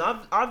 Listen,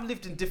 I've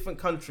lived in different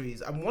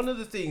countries, and one of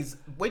the things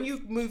when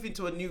you move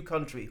into a new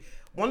country,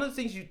 one of the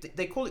things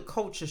they call it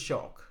culture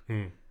shock,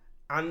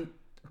 and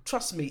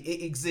trust me,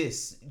 it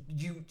exists.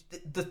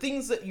 The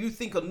things that you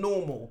think are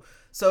normal,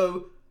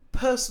 so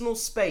personal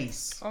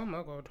space. Oh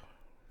my god.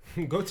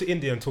 Go to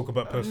India and talk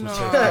about personal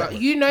space.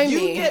 You know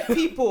me. You get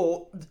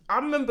people. I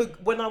remember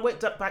when I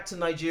went back to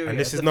Nigeria. And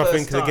this is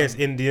nothing against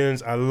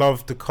Indians. I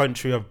love the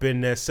country. I've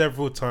been there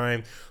several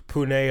times.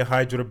 Pune,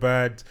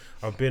 Hyderabad.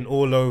 I've been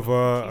all over.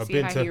 I've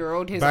been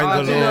to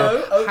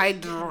Bangalore.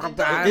 Hyderabad.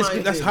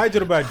 That's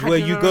Hyderabad, where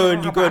you go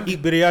and eat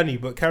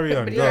biryani. But carry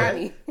on.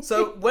 Go.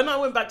 So when I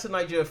went back to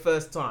Nigeria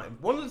first time,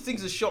 one of the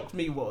things that shocked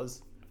me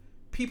was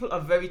people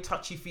are very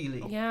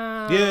touchy-feely.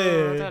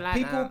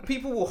 Yeah.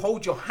 People will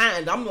hold your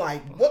hand. I'm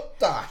like, what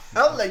the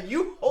hell are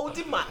you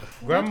holding my...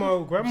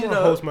 Grandma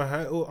holds my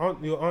hand.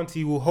 Your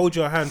auntie will hold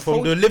your hand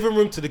from the living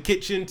room to the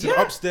kitchen to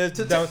the upstairs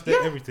to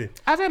downstairs, everything.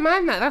 I don't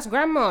mind that. That's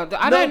grandma.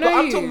 I don't know you.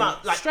 I'm talking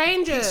about like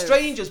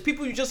strangers,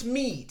 people you just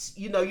meet.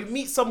 You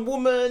meet some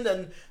woman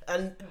and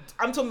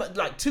I'm talking about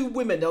like two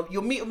women.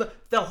 You'll meet them.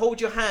 They'll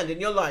hold your hand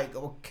and you're like,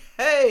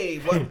 okay,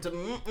 what?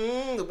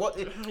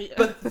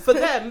 But for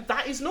them,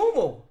 that is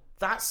normal.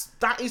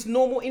 That is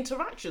normal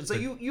interaction. So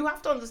you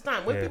have to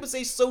understand when people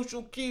say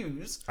social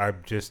cues.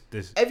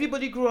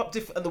 Everybody grew up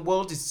different, and the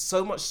world is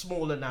so much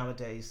smaller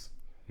nowadays.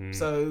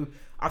 So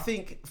I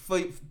think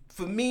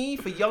for me,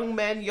 for young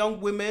men, young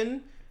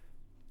women,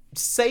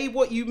 say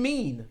what you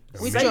mean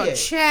with your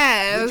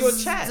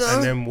chest.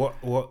 And then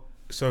what?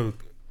 So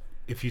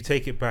if you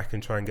take it back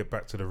and try and get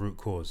back to the root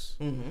cause,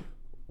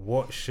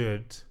 what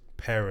should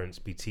parents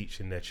be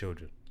teaching their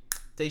children?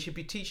 They should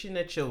be teaching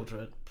their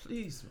children,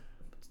 please.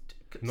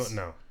 Not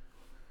now.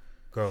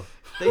 Go.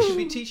 They should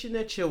be teaching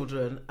their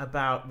children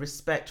about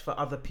respect for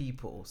other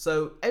people.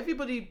 So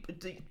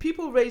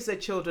people raise their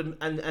children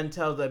and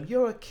tell them,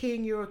 you're a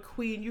king, you're a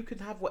queen, you can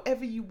have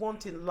whatever you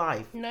want in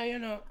life. No, you're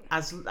not.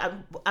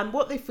 And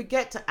what they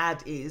forget to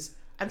add is,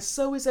 and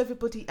so is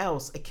everybody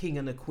else a king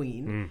and a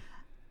queen.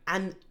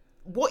 And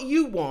what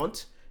you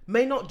want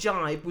may not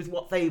jibe with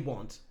what they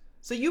want.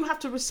 So you have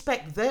to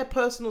respect their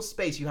personal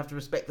space. You have to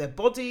respect their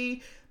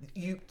body.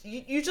 You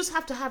just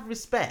have to have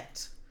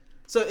respect.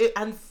 So,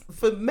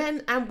 for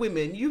men and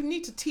women, you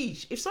need to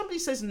teach. If somebody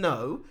says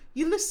no,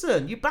 you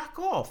listen, you back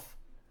off.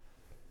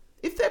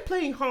 If they're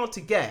playing hard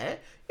to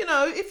get,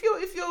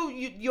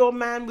 if you're a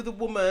man with a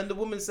woman, the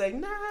woman's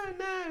saying no,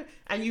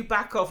 and you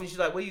back off, and she's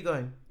like, where are you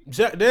going?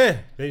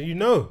 There you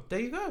know. There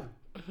you go.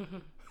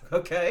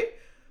 Okay.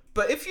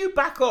 But if you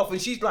back off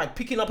and she's like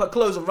picking up her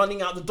clothes and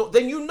running out the door,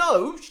 then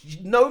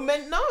no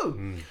meant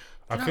no.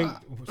 I think,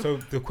 so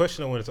the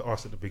question I wanted to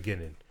ask at the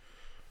beginning,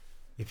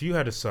 if you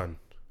had a son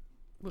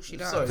Well, she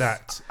does. Sorry,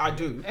 That I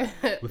do.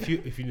 if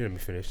you let me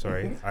finish,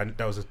 sorry, and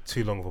that was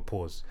too long of a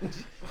pause.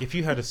 If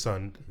you had a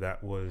son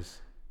that was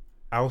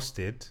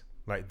ousted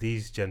like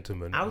these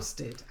gentlemen,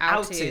 Outed.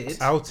 Outed.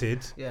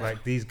 outed Yeah.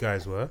 like these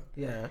guys were,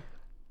 Yeah.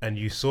 and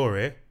you saw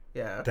it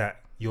Yeah.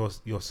 that your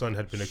son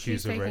had been She's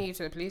accused of taking rape, you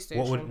to the police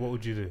station. what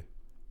would you do?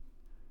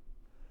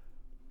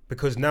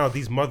 Because now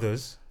these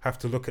mothers have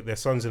to look at their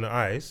sons in the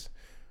eyes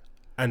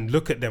and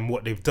look at them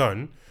what they've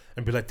done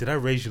and be like, did I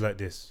raise you like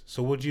this?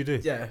 So what do you do?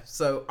 Yeah.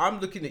 So I'm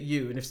looking at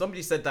you, and if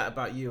somebody said that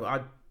about you,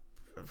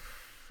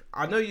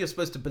 I know you're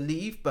supposed to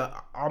believe, but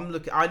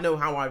I know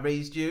how I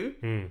raised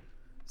you.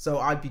 So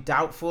I'd be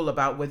doubtful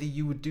about whether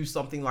you would do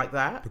something like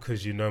that.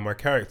 Because you know my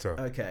character.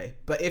 Okay.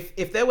 But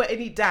if there were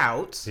any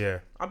doubts, Yeah.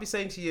 I'd be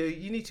saying to you,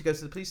 you need to go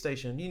to the police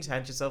station. You need to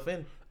hand yourself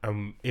in.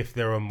 If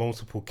there are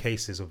multiple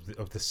cases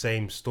of the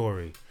same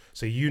story,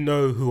 so you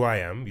know who I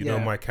am, you know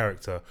Yeah. my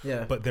character,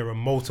 Yeah. but there are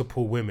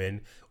multiple women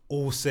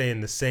all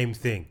saying the same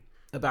thing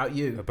About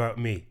you. about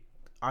me.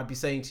 I'd be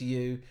saying to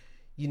you,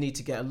 you need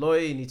to get a lawyer,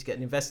 you need to get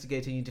an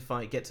investigator, you need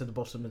to get to the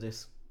bottom of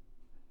this.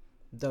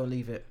 Don't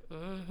leave it.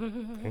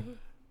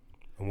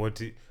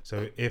 And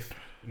so if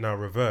now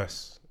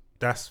reverse,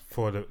 that's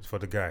for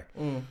the guy.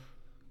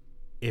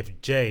 If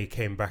Jay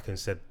came back and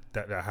said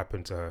that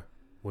happened to her,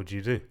 what do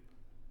you do?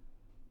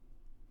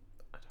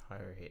 I'd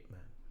hire a hitman.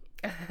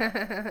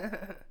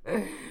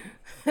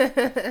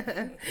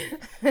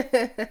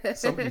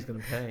 Somebody's gonna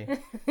pay.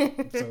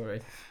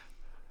 Sorry,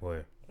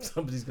 Boy,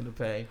 somebody's gonna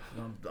pay.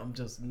 I'm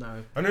just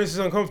no. I know this is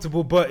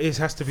uncomfortable, but it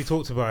has to be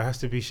talked about. It has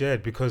to be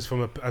shared because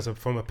from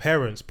a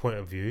parent's point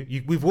of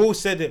view, we've all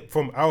said it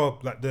from our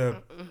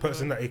the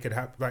person that it could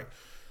happen. Like,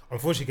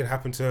 unfortunately, it can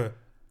happen to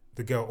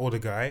the girl or the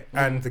guy,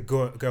 and the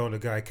girl or the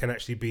guy can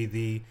actually be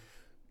the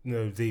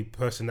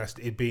person that's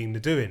it being the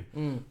doing.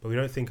 But we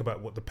don't think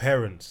about what the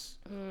parents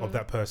of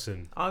that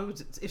person. I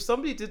would, if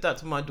somebody did that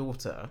to my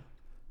daughter,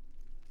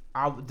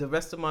 the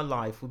rest of my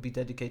life would be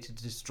dedicated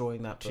to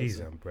destroying that person. Cheese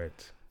and bread.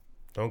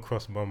 Don't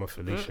cross Mama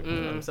Felicia.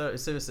 I'm sorry,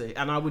 seriously,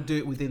 and I would do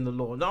it within the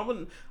law.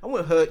 No, I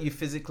wouldn't hurt you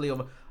physically,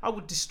 or I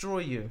would destroy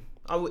you.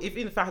 I would,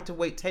 if I had to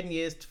wait 10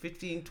 years,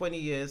 15, 20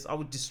 years, I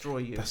would destroy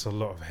you. That's a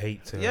lot of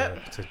hate to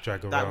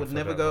drag around. That would for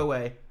never that go one.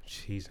 away.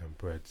 Cheese and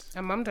bread.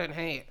 And Mum don't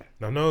hate.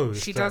 No,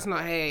 She does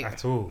not hate.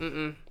 at all.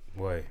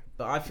 Boy,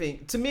 But I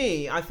think, to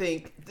me,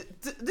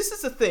 this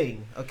is the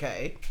thing,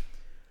 okay?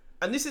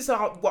 And this is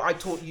what I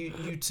taught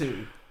you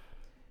two.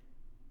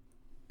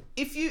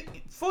 If you,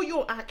 for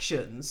your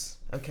actions,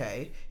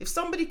 okay, if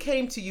somebody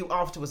came to you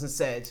afterwards and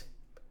said,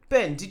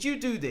 Ben, did you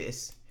do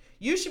this?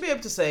 You should be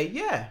able to say,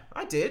 yeah,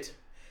 I did.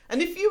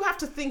 And if you have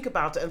to think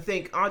about it and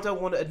think, I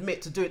don't want to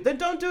admit to do it, then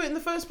don't do it in the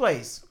first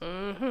place.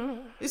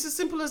 It's as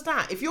simple as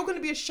that. If you're going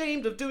to be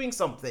ashamed of doing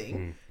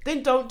something,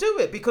 then don't do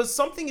it, because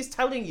something is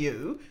telling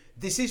you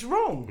this is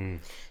wrong.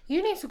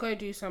 You need to go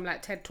do some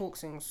like TED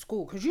Talks in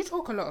school, because you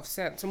talk a lot of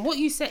sense, and what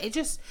you say,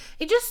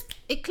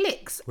 it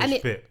clicks. which and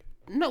it bit?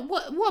 No,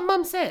 what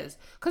Mum says,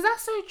 because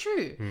that's so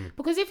true.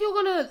 Because if you're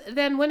gonna,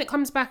 then when it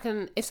comes back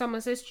and if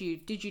someone says to you,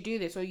 did you do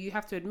this, or you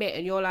have to admit,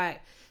 and you're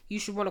like, you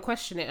should want to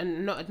question it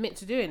and not admit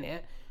to doing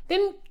it,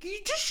 then you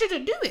just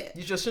shouldn't do it.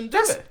 You just shouldn't do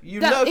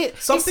it.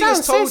 Something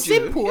has so told you.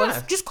 simple. Yeah.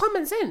 It's just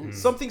common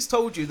sense. Something's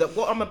told you that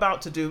what I'm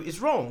about to do is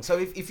wrong. So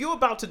if you're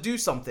about to do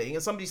something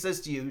and somebody says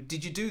to you,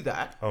 did you do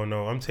that? Oh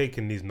no, I'm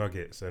taking these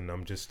nuggets and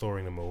I'm just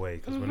storing them away,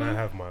 because when I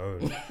have my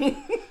own,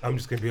 I'm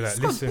just gonna be like,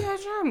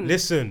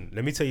 listen,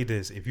 let me tell you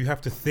this. If you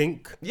have to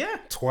think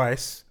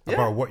twice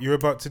about what you're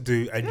about to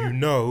do, and you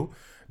know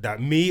that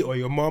me or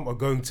your mom are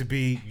going to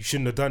be, you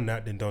shouldn't have done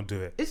that, then don't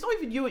do it. It's not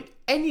even you,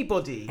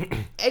 anybody.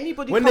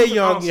 When they're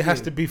young, it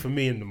has to be for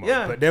me and the mom.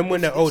 Yeah. But then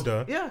when they're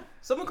older,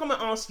 someone come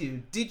and ask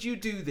you, did you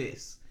do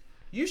this?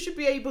 You should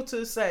be able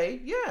to say,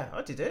 yeah,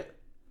 I did it.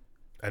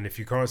 and if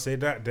you can't say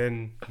that,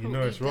 then you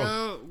know it's wrong.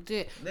 Don't do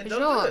it. Then You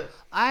don't know do what? it.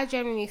 I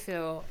genuinely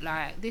feel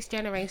like this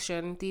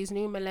generation, these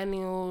new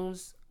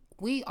millennials,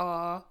 we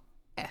are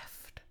effed.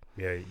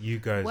 Yeah, you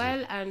guys.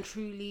 Well and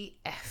truly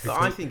effed. But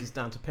I think it's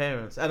down to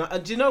parents. And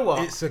do you know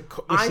what? It's a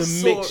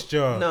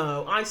mixture.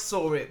 No, I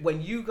saw it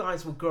when you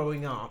guys were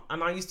growing up,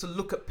 and I used to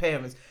look at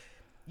parents.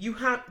 Do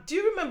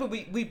you remember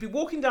we'd be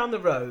walking down the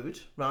road,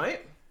 right?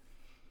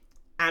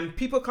 And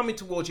people coming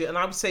towards you, and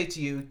I would say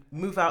to you,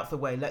 move out of the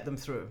way, let them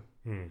through.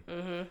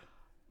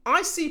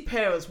 I see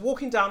parents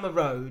walking down the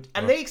road,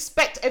 and they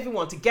expect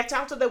everyone to get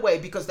out of their way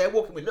because they're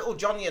walking with little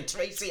Johnny and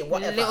Tracy and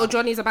whatever. Little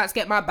Johnny's about to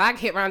get my bag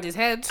hit round his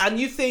head. And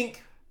you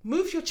think,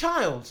 move your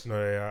child.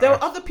 No, There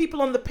are other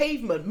people on the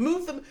pavement.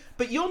 Move them.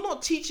 But you're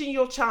not teaching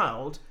your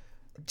child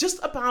just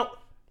about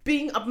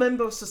being a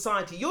member of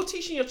society. You're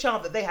teaching your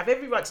child that they have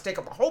every right to take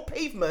up a whole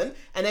pavement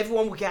and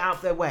everyone will get out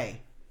of their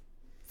way.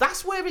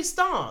 That's where it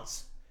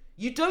starts.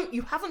 You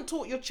haven't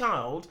taught your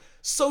child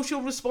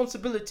social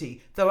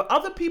responsibility. There are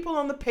other people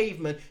on the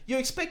pavement. You're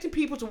expecting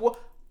people to walk.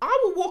 I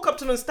will walk up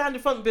to them and stand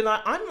in front and be like,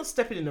 I'm not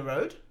stepping in the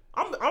road.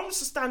 I'm just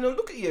to stand and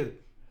look at you.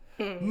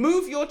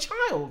 Move your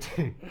child.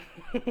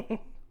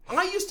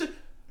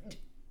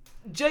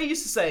 Jay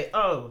used to say,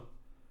 oh,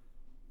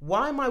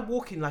 why am I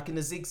walking like in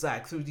a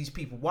zigzag through these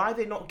people? Why are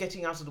they not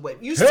getting out of the way?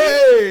 You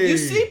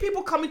see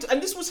people coming to,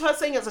 and this was her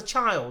saying as a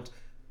child.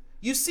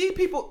 You see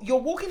people, you're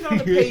walking down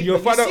the pavement. Your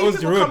father owns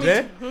the road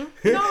there?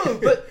 No,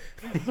 but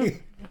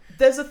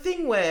there's a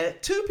thing where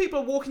two people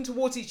are walking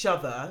towards each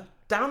other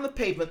down the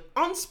pavement,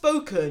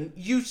 unspoken.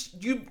 You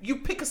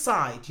pick a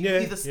side. You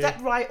either step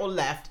right or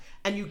left,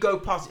 and you go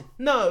past it.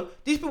 No,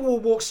 these people will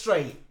walk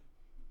straight.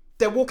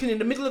 They're walking in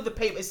the middle of the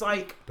pavement. It's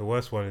like the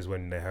worst one is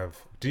when they have.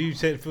 Do you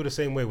feel the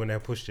same way when they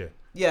have pushed you?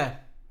 Yeah.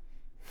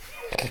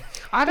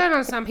 I don't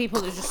understand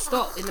people that just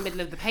stop in the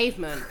middle of the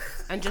pavement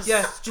and just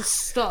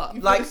stop.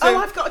 Like,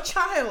 I've got a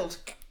child.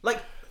 Like,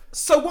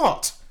 so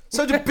what?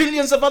 So do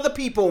billions of other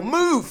people.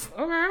 Move.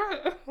 All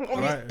right.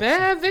 Right.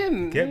 Bear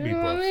them. Get me, You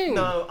know what I bruv. mean?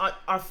 No,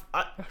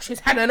 I She's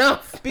had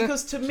enough.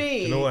 because to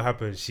me, You know what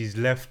happened? She's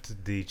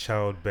left the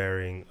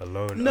childbearing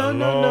alone. no.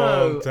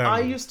 long time I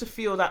ago. used to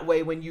feel that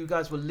way when you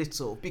guys were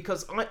little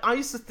because I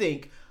used to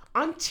think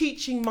I'm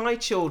teaching my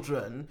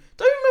children.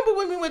 Don't you remember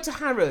when we went to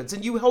Harrods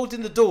and you were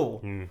holding the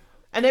door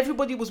and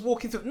everybody was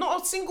walking through?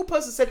 Not a single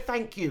person said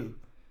thank you.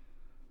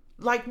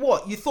 Like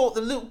what? You thought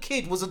the little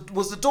kid was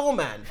the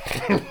doorman?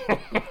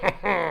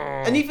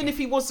 And even if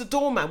he was the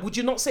doorman, would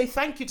you not say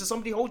thank you to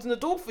somebody holding the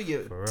door for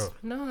you? For real.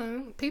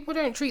 No, people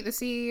don't treat the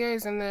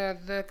CEOs and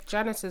the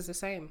janitors the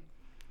same.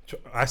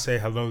 I say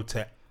hello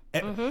to.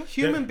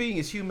 Human being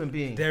is human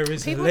being. There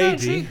is People a don't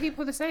lady. treat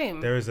people the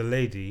same. There is a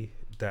lady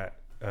that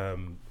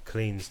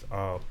cleans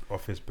our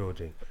office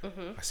building.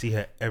 I see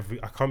her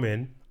I come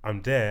in.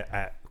 I'm there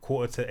at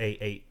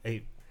 7:45,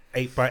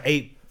 8 by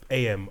 8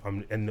 a.m.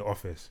 I'm in the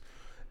office.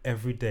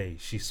 Every day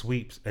she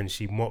sweeps and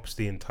she mops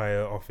the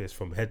entire office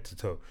from head to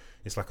toe.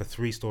 It's like a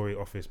 3-story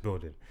office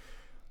building.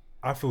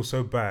 I feel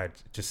so bad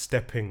just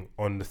stepping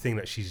on the thing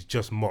that she's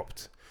just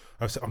mopped.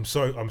 I'm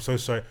so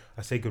sorry.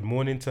 I say good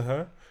morning to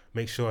her.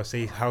 Make sure I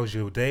say how's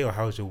your day or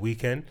how's your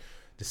weekend.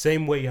 The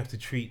same way you have to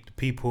treat the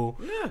people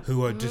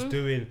who are just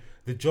doing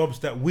the jobs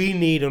that we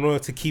need in order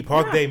to keep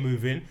our day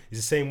moving is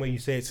the same way you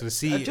say it to the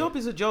CEO. A job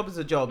is a job is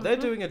a job. They're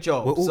doing a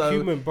job. We're all so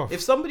human, buff.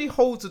 if somebody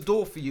holds a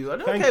door for you, I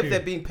don't Thank care you. if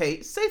they're being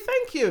paid. Say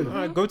thank you. All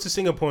right, go to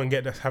Singapore and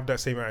have that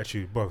same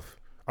attitude, both.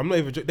 I'm not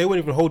even. They won't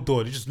even hold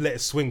door. They just let it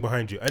swing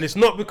behind you, and it's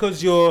not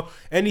because you're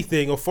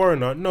anything or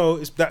foreigner. No,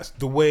 that's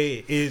the way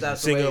it is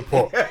That's in the way-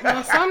 Singapore.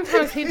 No,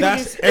 sometimes people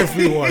That's just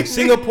everyone.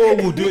 Singapore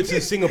will do it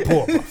to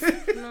Singapore.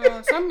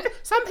 no.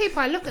 Some people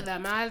I look at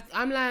them.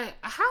 I'm like,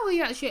 how are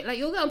you actually like?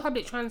 You'll get on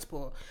public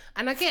transport,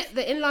 and I get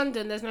that in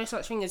London there's no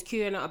such thing as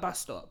queuing at a bus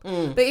stop.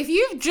 But if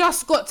you've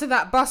just got to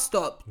that bus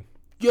stop,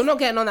 you're not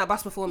getting on that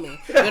bus before me.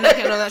 You're not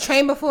getting on that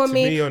train before To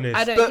me. be honest,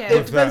 I don't But care.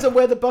 it depends on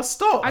where the bus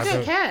stops. I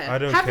don't care. I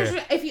don't Happens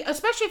care. If you,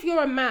 especially if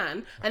you're a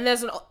man and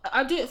there's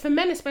I do it for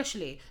men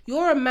especially.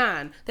 You're a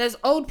man. There's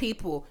old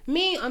people.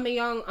 Me, I'm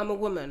a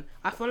woman.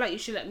 I feel like you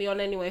should let me on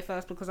anyway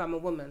first because I'm a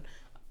woman.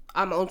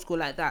 I'm old school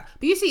like that.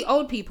 But you see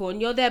old people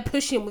and you're there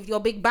pushing with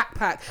your big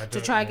backpack to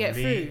try and get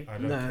through. I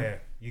don't No.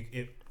 care.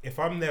 If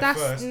I'm there That's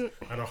first and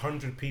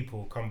 100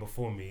 people come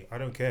before me, I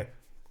don't care.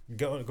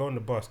 Go on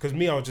the bus. Because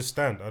me, I'll just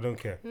stand. I don't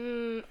care.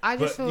 I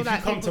just But feel if like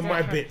you come people to don't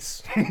my have-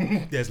 bits,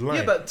 there's line.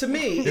 Yeah, but to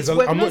me, There's it's a-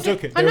 when, I'm not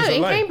joking. I know, There is a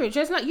in line. Cambridge,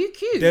 there's like, you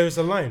queue. There is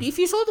a line. If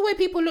you saw the way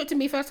people looked at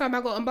me first time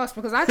I got on bus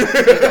because I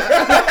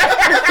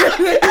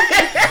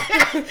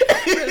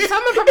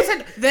someone probably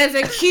said, there's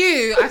a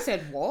queue. I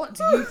said, what?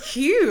 You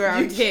queue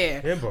around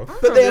here? Yeah, bro.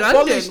 but they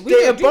London, abolished we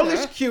don't do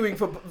abolished that. queuing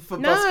for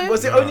No. bus.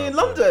 Was it Nah, only in boy.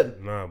 London?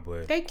 Nah,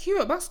 boy. They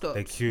queue at bus stops.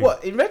 They queue.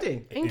 What, in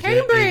Reading? In Is it-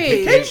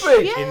 Cambridge.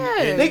 Cambridge?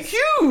 Yes. They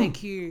queue. They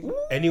queue.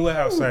 Anywhere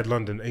outside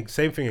London,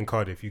 same thing in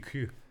Cardiff. You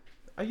queue.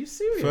 Are you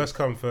serious? First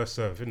come, first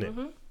serve, isn't it?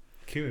 Mm-hmm.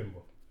 Queuing,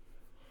 bro.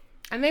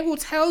 And they will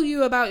tell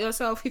you about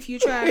yourself if you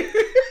try.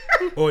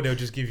 Or they'll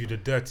just give you the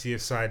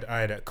dirtiest side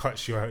eye that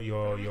cuts your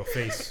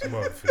face.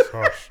 Well, it's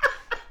harsh.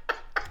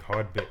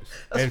 Hard bits.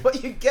 That's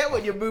what you get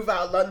when you move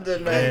out of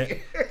London,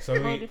 mate.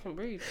 So, Whole different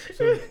breed.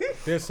 so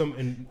there's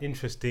some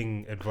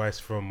interesting advice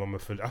from Mama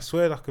Phil. I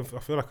swear, I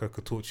feel like I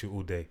could talk to you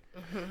all day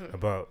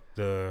about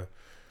the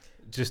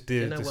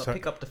You know what? si-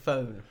 Pick up the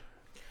phone.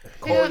 Pick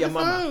Call up your the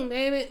mama. phone,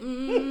 baby.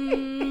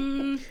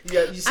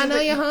 Yeah, you see I know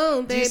you're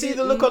home, Do you baby. see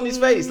the look on his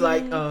face?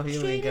 Like, oh, here we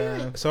Straight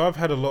go. So I've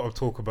had a lot of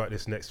talk about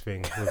this next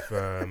thing with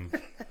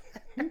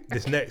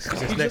this next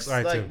You're next just,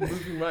 item. like,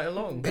 moving right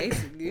along.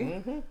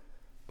 Basically.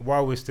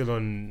 While we're still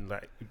on,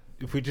 like,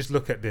 if we just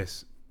look at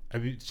this,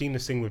 have you seen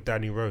this thing with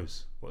Danny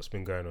Rose? What's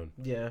been going on?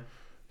 Yeah.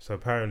 So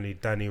apparently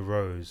Danny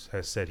Rose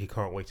has said he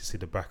can't wait to see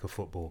the back of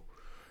football.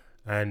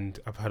 And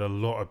I've had a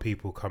lot of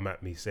people come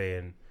at me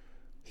saying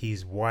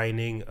he's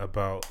whining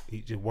about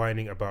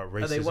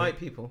racism. Are they white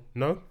people?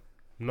 No.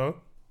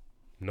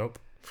 Nope.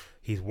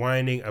 He's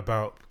whining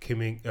about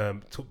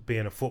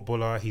being a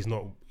footballer. He's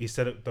not. He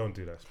said it. Don't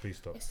do that. Please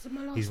stop. This is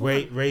my last He's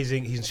one.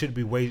 raising. He should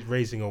be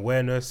raising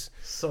awareness.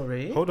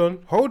 Sorry. Hold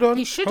on.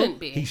 He shouldn't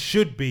be. He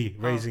should be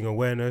raising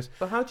awareness.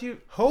 But how do you...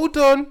 Hold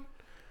on.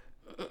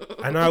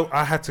 And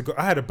I had to go.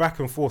 I had a back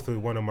and forth with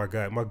one of my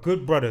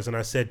good brothers, and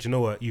I said, you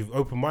know what? You've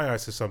opened my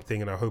eyes to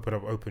something, and I hope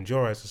I've opened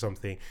your eyes to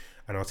something,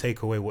 and I'll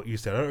take away what you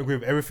said. I don't agree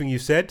with everything you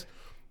said,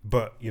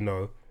 but you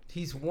know,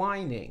 He's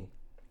whining.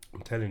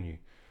 I'm telling you.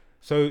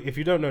 So if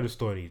you don't know the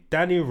story,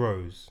 Danny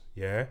Rose,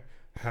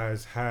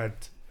 has had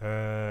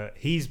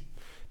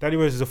Danny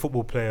Rose is a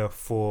football player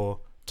for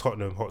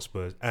Tottenham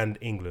Hotspurs and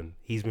England.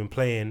 He's been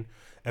playing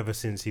ever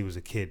since he was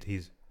a kid.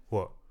 He's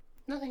what?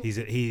 Nothing.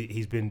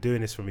 He's been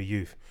doing this from a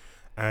youth.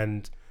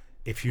 And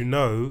if you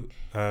know,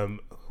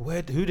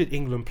 who did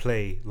England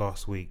play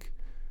last week?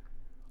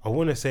 I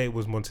want to say it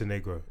was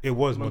Montenegro. It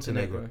was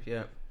Montenegro.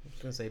 Yeah. I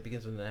was going to say it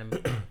begins with an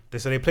M.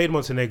 So they played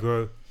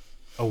Montenegro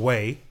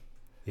away,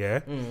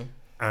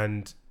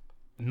 and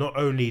not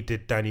only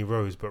did Danny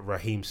Rose, but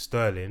Raheem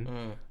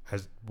Sterling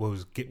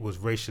was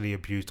racially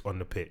abused on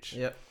the pitch.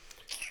 Yep.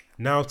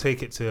 Now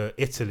take it to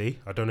Italy.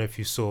 I don't know if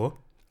you saw.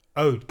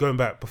 Oh, going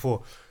back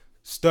before,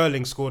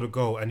 Sterling scored a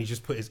goal and he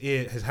just put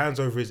his hands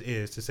over his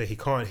ears to say he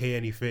can't hear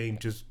anything.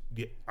 Just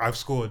I've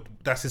scored.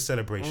 That's his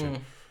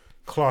celebration.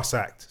 Class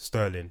act,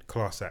 Sterling.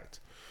 Class act.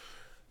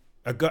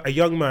 A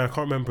young man, I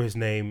can't remember his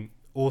name,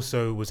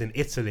 also was in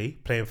Italy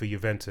playing for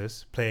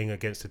Juventus, playing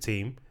against a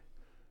team,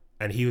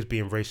 and he was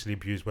being racially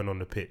abused when on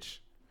the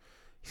pitch.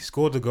 He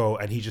scored a goal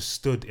and he just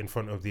stood in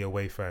front of the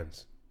away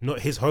fans. Not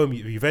his home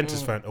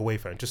Juventus fan, away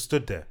fan, just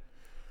stood there.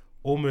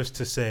 Almost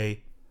to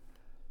say,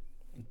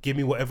 give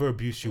me whatever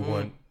abuse you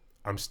want,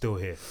 I'm still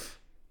here.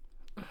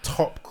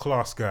 Top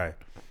class guy.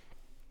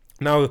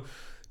 Now,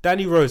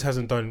 Danny Rose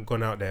hasn't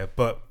gone out there,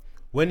 but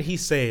when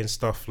he's saying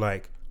stuff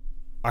like,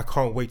 I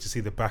can't wait to see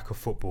the back of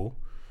football,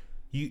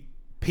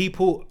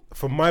 people,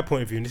 from my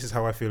point of view, and this is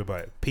how I feel about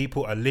it,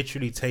 people are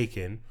literally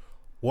taking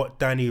what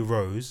Danny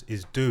Rose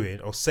is doing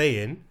or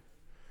saying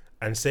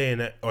and saying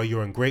that, oh,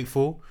 you're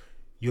ungrateful,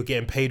 you're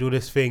getting paid all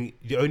this thing.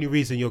 The only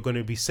reason you're going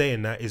to be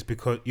saying that is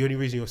because, the only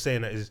reason you're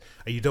saying that is,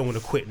 and you don't want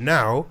to quit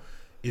now,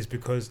 is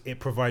because it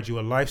provides you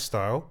a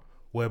lifestyle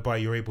whereby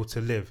you're able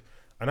to live.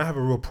 And I have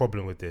a real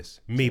problem with this,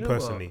 me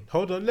personally. What?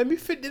 Hold on, let me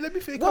finish.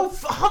 Well,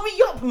 hurry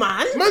up,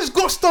 man. Man's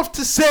got stuff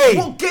to say.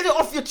 Well, get it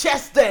off your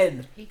chest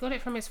then. He got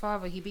it from his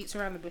father. He beats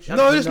around the bush.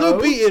 No, there's no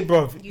beating,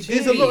 bro.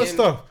 There's a lot of beating.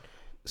 stuff.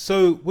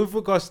 So, with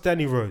regards to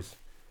Danny Rose,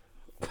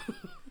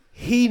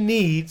 he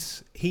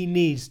needs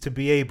to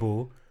be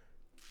able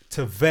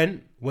to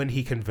vent when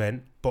he can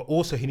vent, but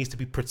also he needs to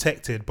be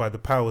protected by the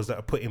powers that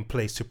are put in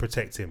place to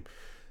protect him.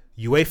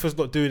 UEFA's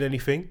not doing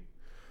anything.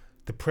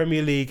 The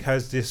Premier League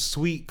has this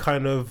sweet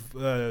kind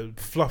of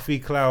fluffy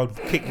cloud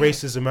kick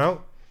racism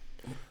out.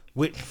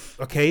 Which,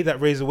 okay, that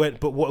razor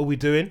went, but what are we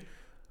doing?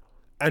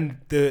 And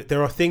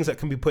there are things that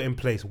can be put in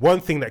place.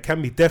 One thing that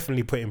can be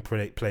definitely put in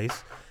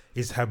place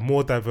is have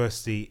more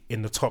diversity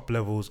in the top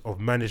levels of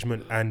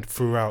management and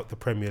throughout the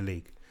Premier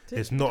League.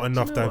 There's not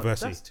enough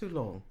diversity. That's too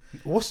long.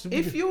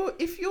 If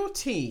your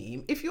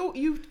team,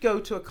 you go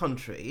to a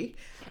country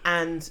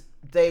and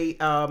they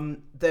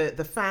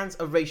the fans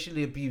are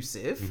racially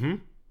abusive,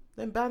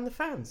 then ban the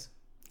fans.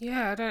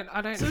 Yeah,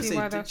 I don't Seriously, see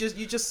why that.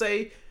 you just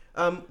say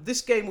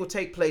this game will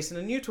take place in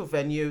a neutral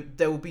venue.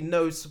 There will be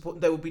no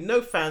support. There will be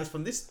no fans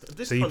from this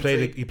so you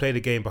country. play the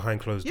game behind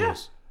closed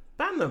doors.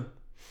 Ban them.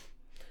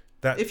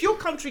 That If your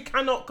country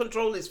cannot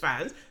control its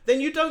fans, then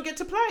you don't get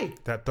to play.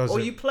 that doesn't.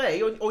 Or you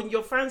play, or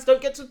your fans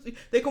don't get to.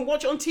 They can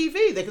watch it on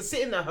TV. They can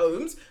sit in their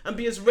homes and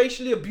be as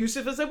racially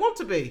abusive as they want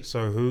to be.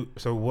 So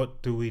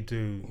what do we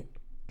do?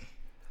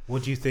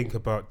 What do you think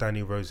about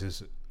Danny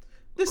Rose's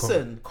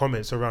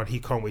comments around he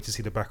can't wait to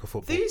see the back of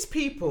football? These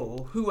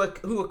people who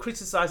are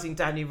criticizing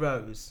Danny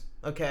Rose,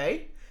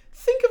 okay,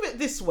 think of it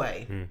this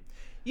way.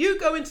 You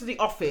go into the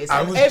office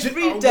and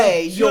every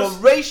day you're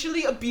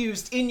racially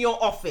abused in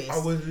your office. I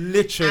was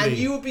literally... And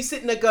you will be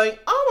sitting there going,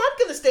 oh, I'm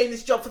going to stay in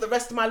this job for the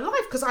rest of my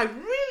life because I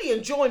really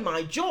enjoy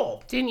my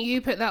job. Didn't you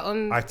put that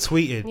on? I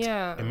tweeted.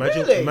 Yeah.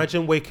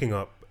 Imagine waking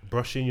up,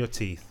 brushing your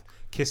teeth,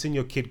 kissing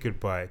your kid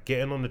goodbye,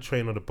 getting on the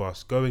train or the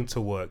bus, going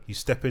to work, you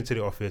step into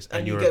the office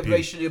and you you're get abused.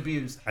 racially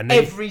abused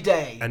every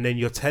day. And then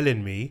you're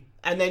telling me...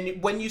 And then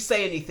when you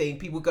say anything,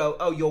 people go,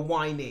 oh, you're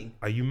whining.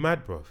 Are you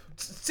mad, bruv?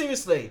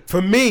 Seriously. For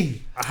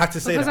me, I had to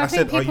say because that. I think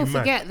said, people are you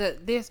forget mad?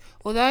 that this,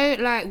 although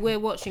like we're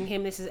watching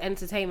him, this is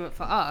entertainment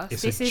for us.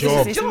 It's this a is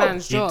job. this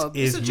man's job. It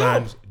is It's a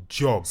job. man's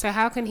job. So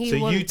how can he?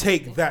 So you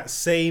take that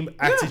same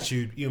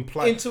attitude you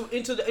imply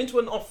into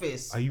an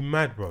office. Are you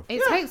mad, bruv?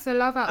 It takes the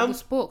love out of the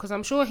sport because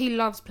I'm sure he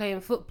loves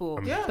playing football.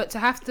 But to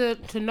have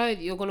to know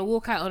that you're going to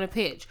walk out on a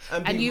pitch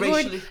and you've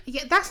racially...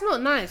 that's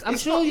not nice. I'm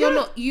It's sure not, you're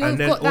not. You've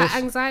got that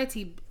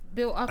anxiety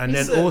built up. And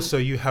then also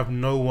you have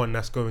no one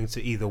that's going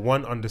to either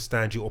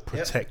understand you or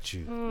protect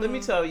you. Let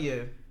me tell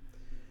you.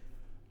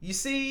 You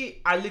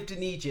see, I lived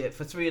in Egypt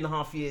for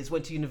 3.5 years,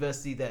 went to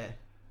university there.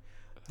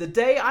 The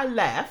day I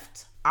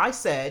left, I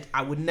said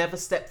I would never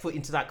step foot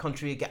into that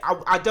country again.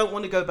 I don't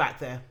want to go back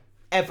there.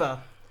 Ever.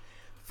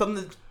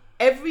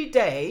 Every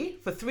day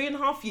for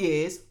 3.5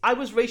 years, I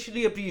was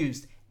racially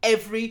abused.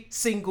 Every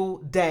single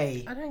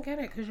day. I don't get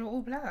it because you're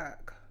all black.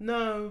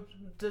 No,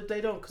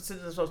 they don't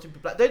consider themselves to be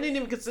black. They didn't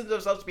even consider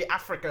themselves to be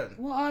African.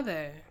 What are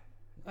they?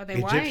 Are they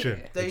Egyptian.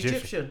 white? They're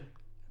Egyptian.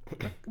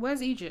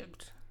 Where's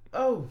Egypt?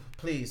 Oh,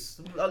 please.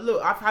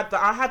 Look, I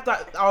had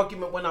that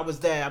argument when I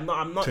was there. I'm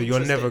not So you're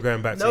interested. never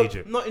going back to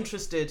Egypt? Not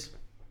interested.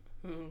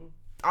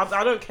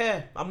 I don't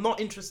care. I'm not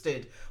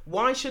interested.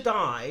 Why should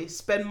I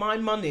spend my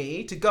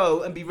money to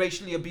go and be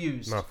racially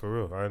abused? No, for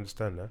real. I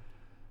understand that.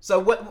 So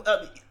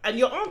what? And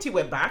your auntie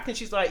went back and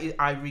she's like,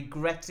 I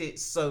regret it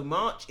so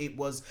much. It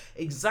was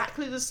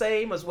exactly the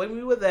same as when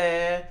we were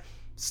there.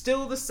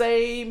 Still the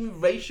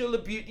same racial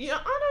abuse. Yeah,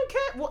 I don't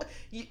care what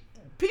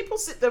people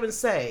sit there and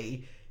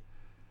say.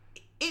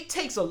 It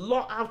takes a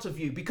lot out of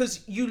you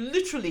because you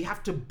literally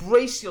have to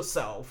brace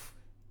yourself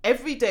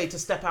every day to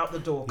step out the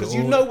door because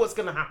you know what's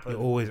going to happen.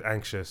 You're always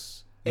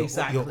anxious.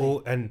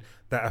 Exactly. And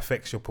that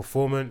affects your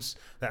performance.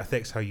 That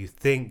affects how you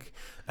think.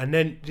 And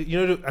then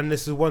and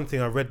this is one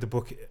thing. I read the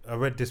book. I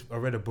read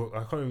a book.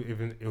 I can't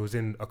even. It was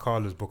in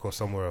Akala's book or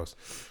somewhere else.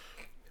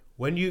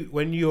 When you've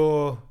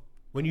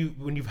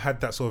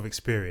had that sort of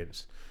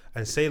experience,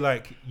 and say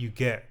like you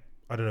get,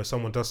 I don't know,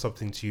 someone does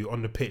something to you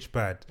on the pitch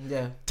bad.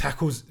 Yeah.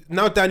 Tackles.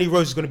 Now Danny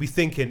Rose is going to be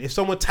thinking, if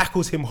someone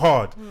tackles him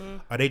hard,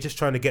 are they just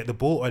trying to get the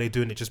ball or are they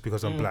doing it just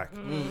because I'm black?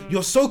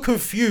 You're so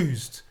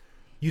confused.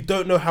 You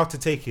don't know how to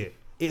take it.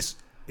 It's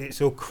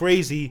a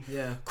crazy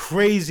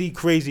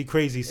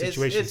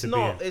situation to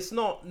be in. It's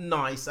not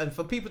nice. And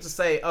for people to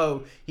say,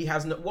 oh, he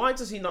has no... Why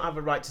does he not have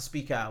a right to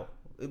speak out?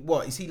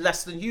 What? Is he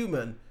less than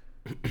human?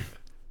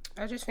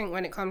 I just think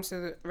when it comes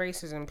to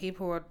racism,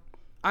 people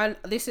are...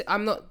 This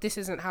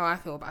isn't how I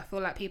feel, but I feel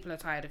like people are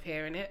tired of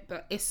hearing it.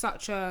 But it's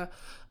such a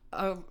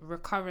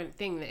recurrent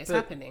thing that is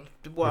happening.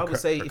 What I would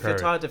say, if you're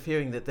tired of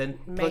hearing that, then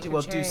bloody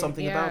well do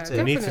something about it.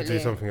 You need to do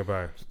something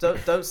about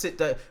it. Don't sit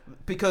there,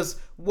 because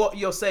what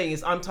you're saying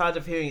is, I'm tired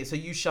of hearing it, so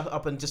you shut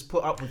up and just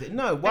put up with it.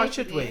 No, why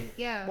should we?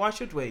 Yeah. Why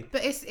should we?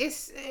 But it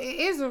is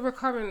a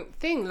recurrent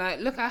thing. Like,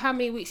 look at how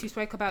many weeks we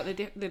spoke about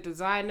the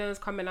designers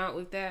coming out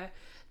with their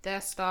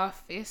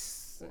stuff.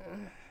 It's...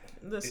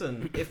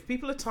 Listen, if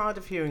people are tired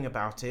of hearing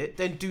about it,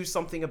 then do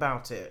something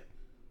about it.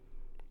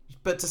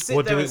 But to sit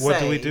What there do and say...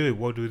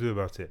 What do we do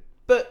about it?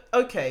 But,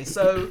 okay,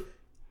 so...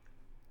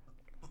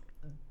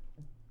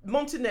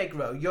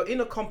 Montenegro, you're in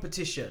a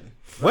competition.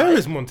 Right? Where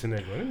is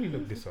Montenegro? Let me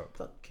look this up.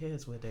 Who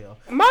cares where they are?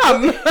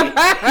 Mum!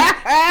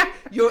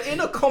 You're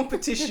in a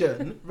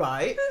competition,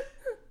 right?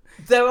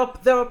 There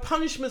are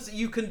punishments that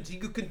you can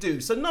do.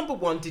 So number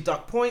one,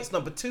 deduct points.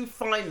 Number two,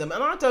 fine them.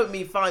 And I don't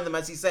mean fine them,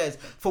 as he says,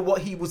 for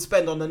what he would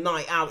spend on a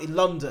night out in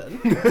London.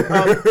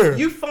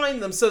 You fine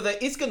them so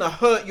that it's going to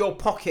hurt your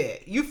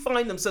pocket. You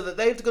fine them so that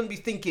they're going to be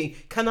thinking,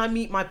 can I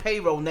meet my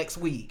payroll next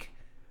week?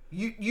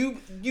 You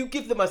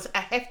give them a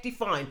hefty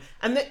fine.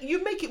 And that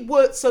you make it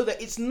work so that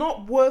it's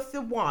not worth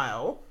the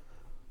while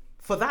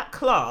for that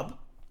club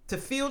to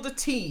field a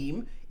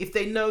team if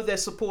they know their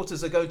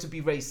supporters are going to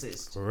be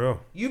racist. For real.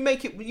 You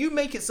make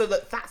it so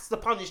that that's the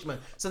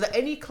punishment, so that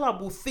any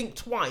club will think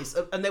twice,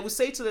 and they will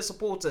say to their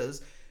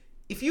supporters,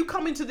 if you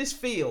come into this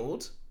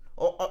field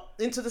or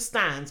into the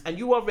stands and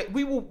you are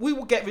we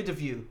will get rid of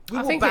you.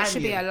 I think it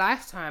should be a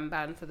lifetime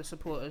ban for the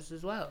supporters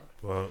as well.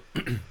 Well,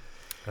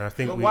 I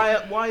think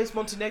why is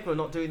Montenegro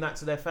not doing that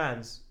to their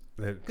fans?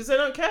 Because they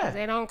don't care.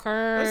 They don't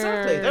care.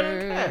 Exactly, they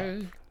don't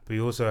care.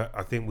 But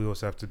I think we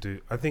also have to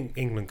do... I think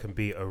England can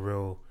be a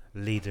real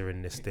leader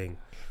in this thing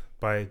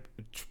by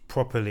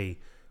properly,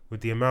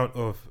 with the amount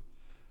of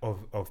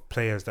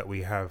players that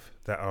we have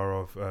that are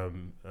of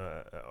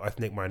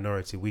ethnic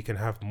minority, we can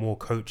have more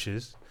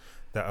coaches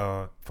that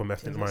are from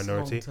ethnic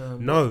minority.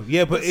 No,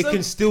 yeah, but it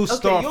can still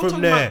start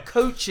from there. About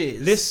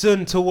coaches.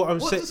 Listen to what I'm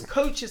saying. What does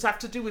coaches have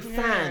to do with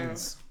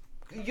fans?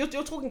 You're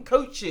talking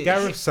coaches.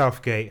 Gareth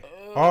Southgate,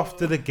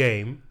 after the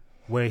game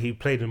where he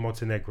played in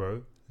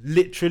Montenegro,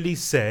 literally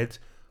said,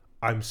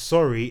 I'm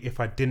sorry if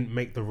I didn't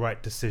make the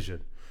right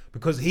decision.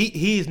 Because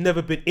he's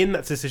never been in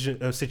that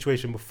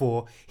situation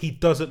before. He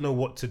doesn't know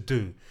what to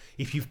do.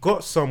 If you've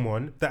got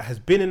someone that has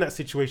been in that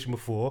situation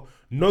before,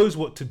 knows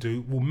what to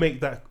do, will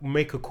make a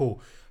call.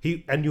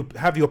 What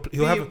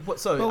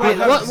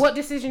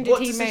decision did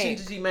he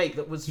make?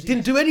 He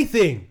didn't do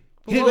anything.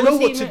 He didn't know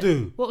what to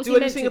do. What was he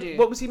meant to do?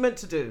 What was he meant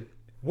to do?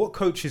 What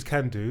coaches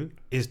can do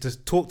is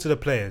just talk to the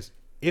players.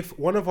 If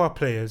one of our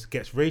players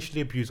gets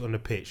racially abused on the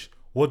pitch,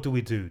 what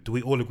do? Do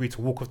we all agree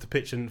to walk off the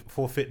pitch and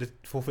forfeit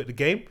the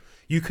game?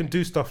 You can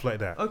do stuff like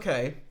that.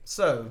 Okay,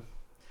 so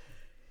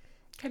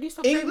can you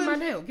stop taking my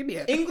nail? Give me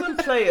it. England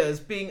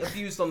players being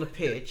abused on the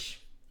pitch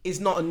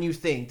is not a new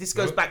thing. This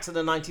goes back to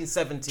the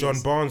 1970s.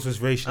 John Barnes was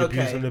racially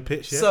abused on the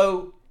pitch. Yeah?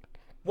 So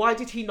why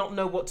did he not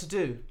know what to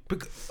do?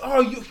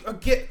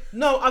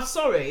 No, I'm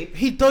sorry.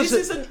 He doesn't.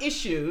 This is an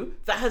issue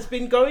that has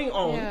been going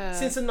on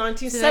since the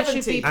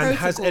 1970s. And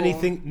has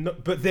anything... No,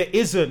 but there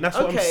isn't. That's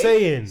what I'm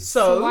saying.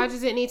 So why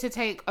does it need to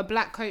take a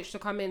black coach to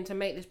come in to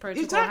make this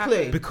protocol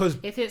happen? Because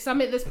if it's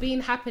something that's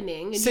been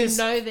happening and you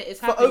know that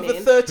it's happening... For over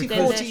 30,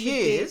 40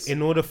 years...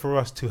 In order for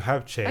us to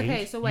have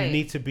change, you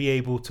need to be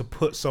able to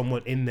put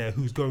someone in there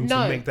who's going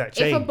to make that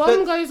change. If a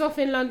bomb goes off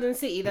in London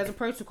City, there's a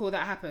protocol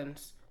that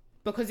happens.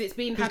 Because it's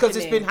been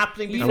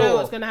happening before. You know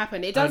what's going to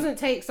happen. It doesn't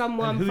take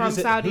someone from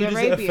Saudi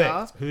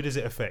Arabia. Who does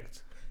it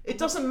affect? It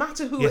doesn't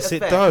matter who it affects. Yes,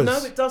 it does.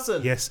 No, it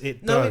doesn't. Yes,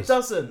 it does. No, it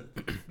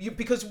doesn't.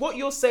 Because what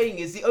you're saying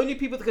is the only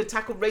people that can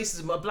tackle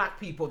racism are black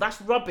people.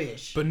 That's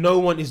rubbish. But no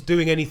one is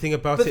doing anything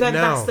about it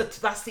now.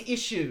 That's the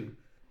issue.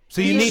 So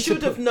you he need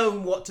should to have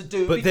known what to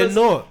do. But they're because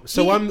not.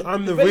 So I'm the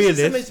racism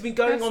realist. has been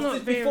going That's on not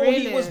since being before he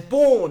was realist.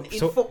 born in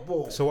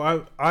football. So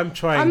I'm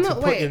trying I'm to not-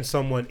 put wait. in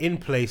someone in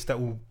place that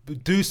will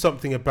do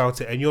something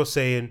about it, and you're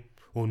saying,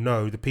 well,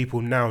 no, the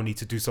people now need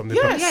to do something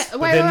about it. Yeah, But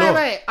wait. they're not. All But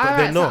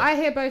they're right, so not. I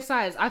hear both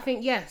sides. I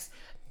think, yes,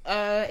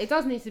 it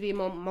does need to be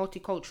more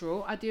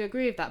multicultural. I do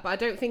agree with that. But I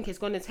don't think it's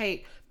going to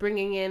take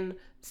bringing in,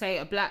 say,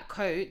 a black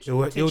coach It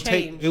will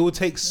change.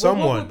 take Well,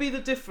 someone. what would be the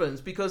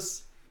difference?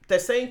 Because they're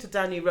saying to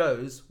Danny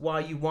Rose, "Why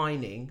are you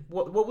whining?"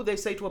 What would they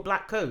say to a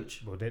black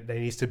coach? Well, there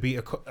needs to be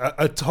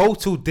a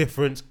total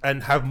difference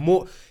and have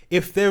more.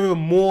 If there's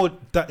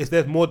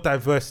more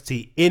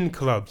diversity in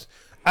clubs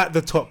at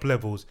the top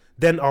levels,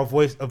 then a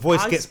voice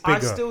gets bigger. I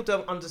still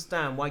don't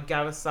understand why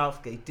Gareth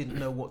Southgate didn't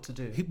know what to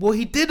do.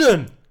 He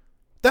didn't.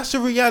 That's a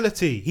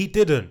reality. He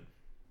didn't.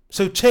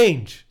 So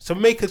change. So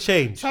make a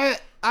change. So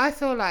I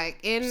feel like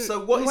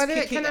So what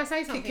is can I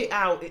say something? kick it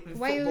out in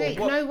Wait.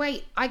 football? No,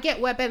 wait. I get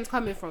where Ben's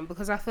coming from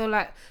because I feel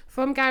like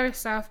from Gareth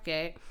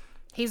Southgate,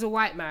 he's a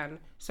white man.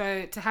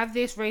 So to have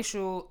this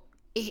racial,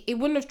 it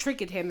wouldn't have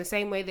triggered him the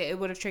same way that it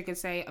would have triggered,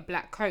 say, a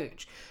black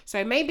coach.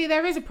 So maybe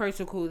there is a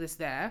protocol that's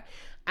there.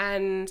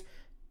 And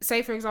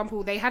say, for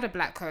example, they had a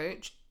black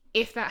coach.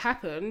 If that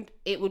happened,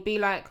 it would be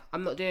like,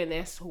 I'm not doing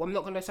this. Or I'm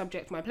not going to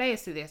subject my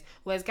players to this.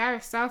 Whereas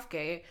Gareth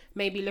Southgate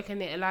may be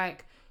looking at it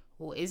like,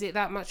 well, is it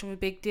that much of a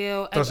big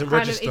deal? And Doesn't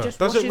kind of- register. it just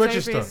Doesn't washes over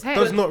register. his head.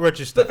 Does not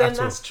register But then at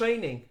all. that's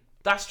training.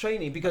 That's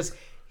training because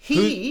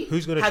he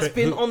Who's gonna has train-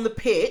 been who- on the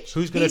pitch.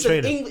 who's gonna He's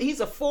train an him? He's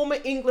a former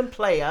England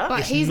player.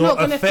 But It's he's not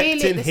going to feel it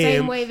affecting the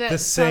same him way that the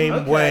same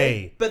some-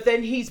 way. But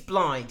then he's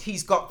blind.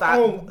 He's got that.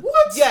 Oh,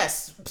 what?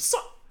 Yes. So,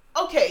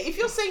 okay, if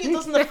you're saying it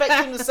doesn't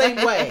affect him the same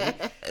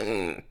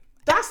way,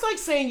 that's like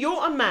saying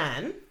you're a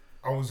man,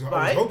 I was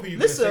right?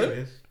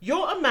 Listen,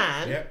 you're a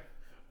man. Yeah.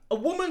 A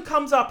woman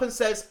comes up and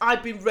says,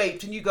 "I've been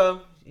raped," and you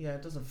go, "Yeah,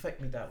 it doesn't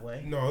affect me that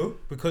way." No,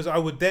 because I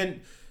would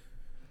then.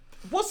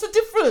 What's the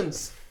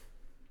difference?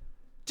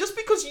 Just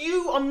because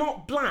you are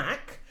not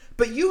black,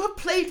 but you have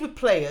played with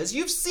players,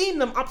 you've seen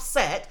them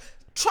upset.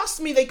 Trust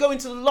me, they go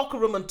into the locker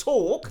room and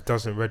talk. It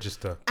doesn't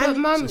register. But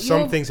mum, some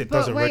you're- things it but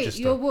doesn't wait,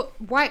 register. You're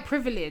white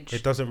privilege.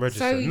 It doesn't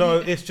register. So No,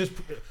 you- it's just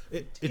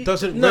it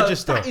doesn't No,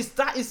 register.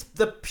 that is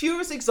the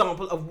purest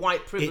example of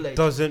white privilege. It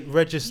doesn't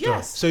register.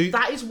 Yes, So you,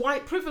 that is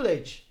white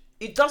privilege.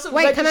 It doesn't.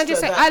 Wait, can I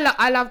just say that-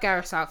 I love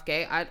Gareth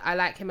Southgate. I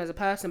like him as a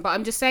person, but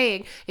I'm just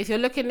saying if you're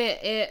looking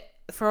at it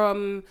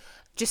from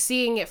just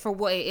seeing it for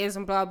what it is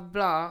and blah blah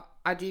blah,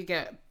 I do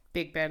get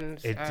Big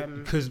Ben's.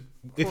 because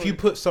if you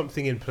put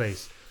something in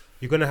place,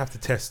 you're gonna have to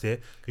test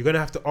it. You're gonna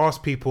have to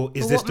ask people,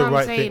 is but this what the Mum's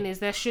right saying thing? is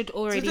there should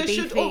already there be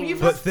should- things.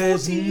 you've But had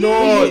there's 40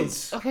 not.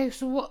 years. Okay,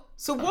 so what?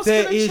 So what's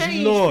There going to is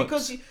change? not.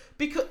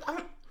 Because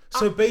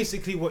So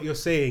basically, what you're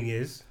saying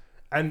is,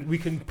 and we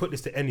can put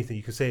this to anything.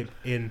 You can say it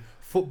in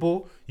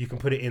football. You can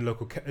put it in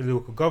local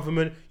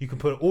government. You can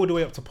put it all the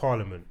way up to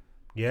Parliament.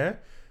 Yeah,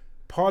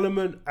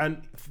 Parliament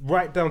and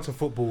right down to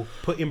football.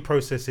 Put in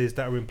processes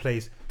that are in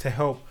place to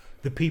help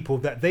the people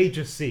that they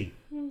just see.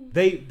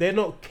 They're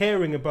not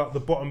caring about the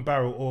bottom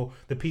barrel or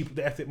the people,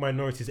 the ethnic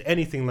minorities,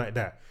 anything like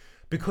that,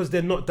 because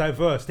they're not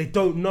diverse. They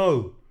don't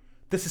know.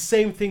 That's the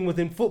same thing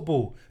within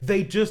football.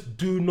 They just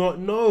do not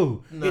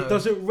know. No. It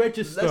doesn't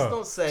register. Let's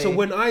not say- So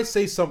when I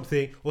say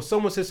something or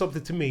someone says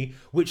something to me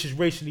which is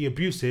racially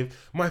abusive,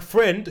 my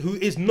friend who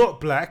is not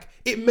black,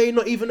 it may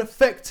not even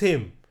affect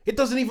him. It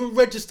doesn't even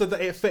register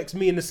that it affects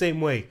me in the same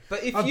way.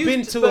 But if I've you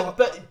been to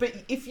but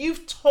if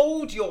you've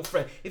told your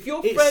friend, if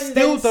your it friend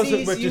still then doesn't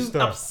sees register.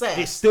 you upset,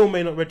 It still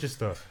may not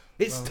register.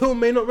 It still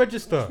may not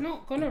register. It's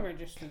not gonna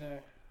register though.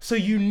 So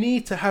you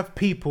need to have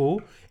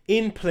people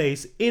in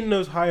place in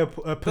those higher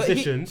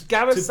positions.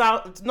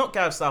 Not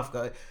Gareth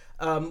Southgate.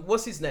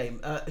 What's his name?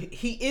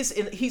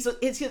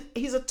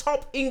 He's a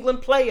top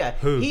England player.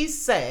 Who? He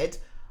said,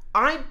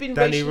 "I've been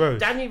Danny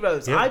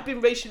Rose. Yeah. I've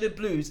been racially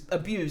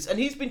abused," and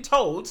he's been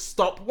told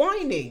stop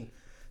whining.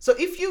 So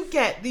if you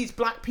get these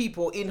black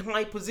people in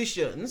high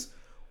positions,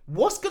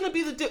 what's going to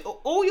be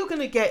all you're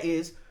going to get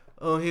is,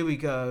 "Oh, here we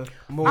go."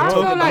 More I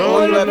talking feel like about- all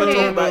you're you ever looking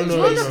talk at about it, is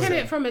you're racism. looking at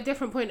it from a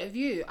different point of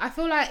view. I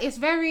feel like it's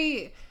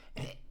very,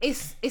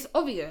 it's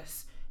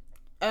obvious.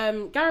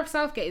 Gareth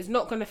Southgate is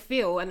not going to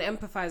feel and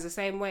empathise the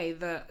same way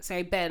that,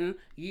 say, Ben,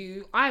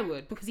 I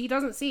would, because he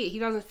doesn't see it, he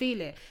doesn't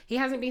feel it, he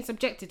hasn't been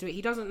subjected to it,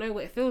 he doesn't know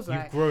what it feels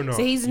like. You've grown up.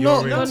 So he's You're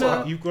not in-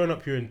 gonna. You've grown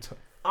up. You're in.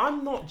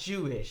 I'm not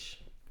Jewish,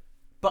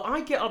 but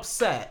I get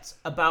upset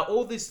about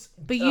all this.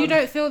 But you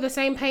don't feel the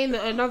same pain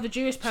that another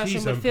Jewish person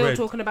Cheese would and feel bread.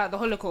 talking about the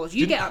Holocaust.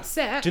 You get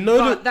upset, do you know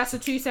but the- that's a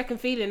 2-second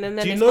feeling, and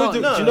then Do you it's know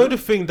gone. the? Do you know the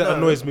thing that No.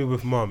 annoys me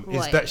with Mum is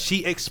What? that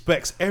she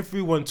expects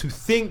everyone to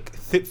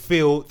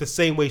feel the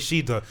same way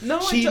she does. No,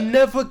 I she don't-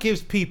 never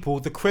gives people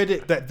the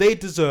credit that they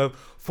deserve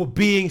for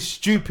being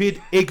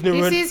stupid,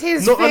 ignorant, This is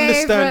his not favourite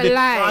understanding.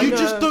 line. You I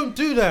just know. don't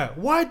do that.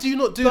 Why do you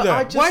not do But that?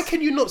 I just- Why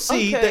can you not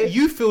see Okay. that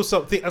you feel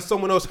something and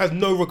someone else has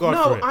no regard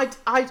for No, it?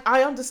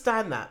 I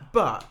understand that,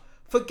 but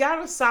for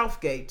Gareth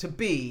Southgate to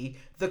be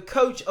the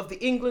coach of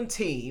the England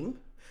team,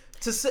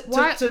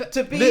 Why- Let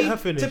her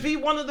finish. to be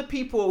one of the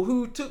people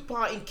who took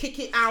part in Kick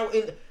It Out,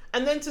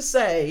 and then to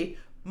say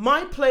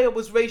my player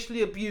was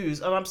racially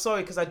abused, and I'm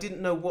sorry because I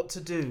didn't know what to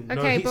do.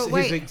 Okay, but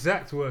wait. His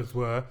exact words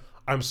were,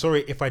 "I'm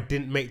sorry if I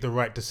didn't make the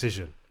right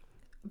decision."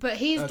 But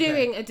he's Okay,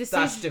 doing a decision.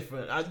 That's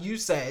different. You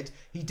said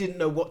he didn't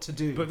know what to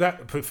do.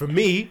 But for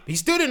me, he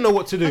still didn't know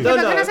what to do. No,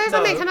 But can I say no,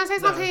 something? Can I say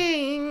no.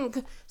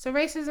 something? So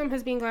racism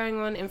has been going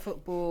on in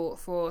football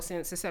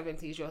since the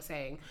 70s, you're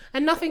saying,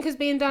 and nothing has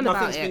been done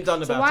Nothing's about it. been done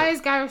So about why it.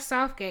 is Gareth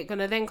Southgate going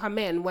to then come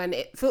in when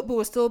football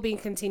is still been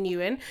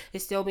continuing?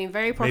 It's still been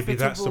very profitable. Maybe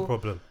that's the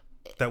problem.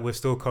 That we're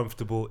still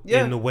comfortable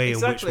Yeah, in the way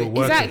exactly. in which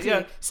we're working. Exactly.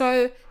 Yeah.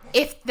 So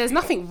if there's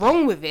nothing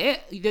wrong with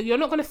it, you're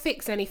not going to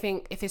fix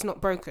anything if it's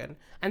not broken.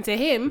 And to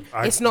him,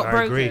 it's not I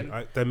broken.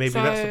 agree. Then maybe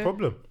that's the So-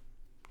 problem.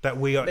 That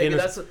we are Maybe in.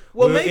 that's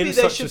we're maybe in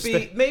there such a should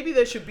be maybe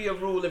there should be a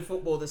rule in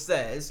football that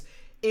says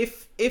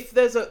if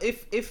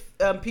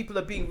people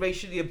are being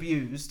racially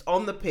abused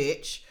on the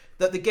pitch,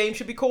 that the game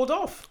should be called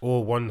off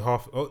or one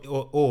half,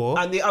 or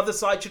and the other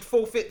side should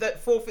forfeit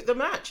the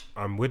match.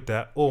 I'm with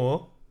that.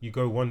 Or you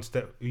go one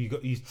step. You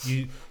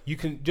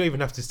don't even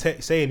have to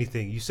say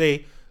anything. You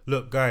say,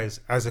 look, guys,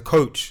 as a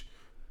coach,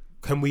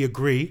 can we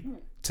agree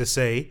to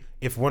say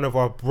if one of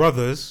our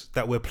brothers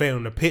that we're playing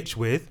on the pitch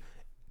with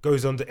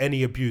goes under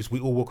any abuse, we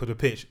all walk off the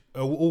pitch.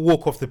 All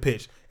walk off the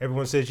pitch.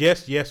 Everyone says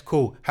yes,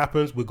 cool.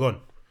 Happens, we're gone.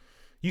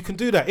 You can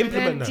do that. But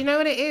Implement then, that. do you know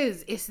what it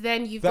is? It's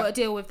then you've That- got to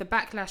deal with the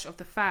backlash of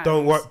the fans.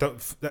 Don't worry.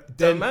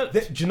 Then, matter.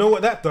 do you know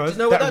what that does? Do you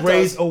know what that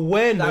raise does?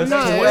 awareness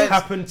That to raise what awareness.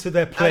 happened to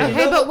their players.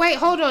 Okay, but wait,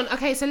 hold on.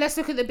 Okay, so let's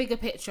look at the bigger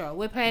picture.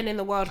 We're playing in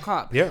the World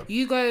Cup. Yeah.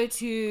 You go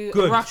to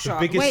Good, Russia.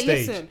 the biggest Wait,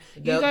 stage. listen.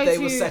 You go They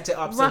to will set it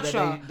up Russia. so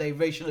that they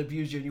racial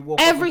abuse you and you walk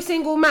Every off.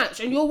 single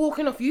match, and you're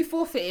walking off. You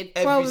forfeited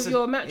 12 of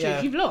your matches.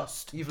 yeah. You've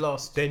lost. You've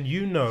lost. Then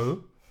you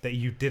know that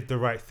you did the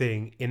right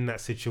thing in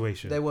that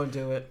situation. They won't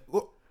do it.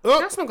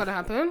 That's not going to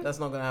happen. That's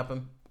not going to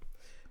happen.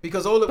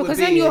 Because all it would be Because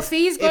then your is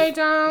fees go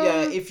down.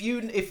 Yeah,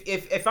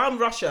 if I'm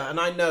Russia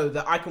and I know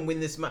that I can win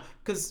this match,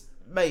 because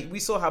mate, we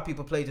saw how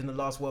people played in the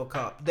last World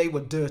Cup. They were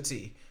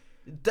dirty.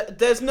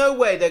 There's no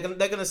way they're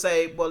gonna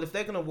say, well, if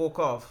they're gonna walk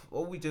off,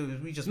 all we do is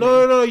we just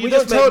No, you we don't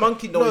just tell make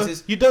monkey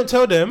noises. No, you don't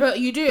tell them. But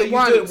you do But it you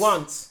once. do it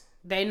once.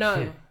 They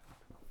know.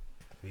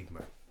 Big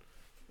man.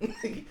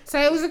 So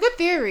it was a good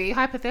theory,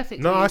 hypothetically.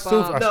 No, I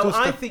still- but- I No, still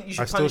I stand- think you I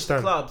should still punish the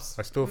stand. clubs.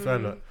 I still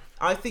found that.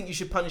 I think you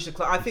should punish the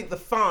club. I think the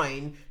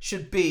fine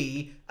should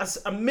be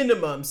a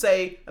minimum,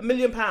 say £1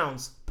 million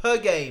per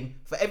game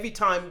for every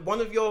time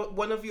one of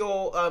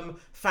your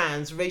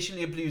fans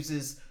racially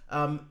abuses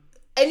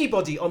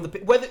anybody on the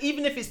pitch, whether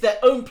even if it's their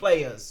own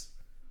players.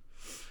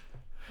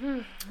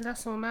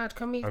 That's all mad.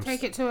 Can we I'm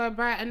take it to a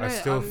brighter note? I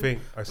still I'm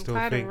think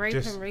tired of rape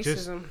just,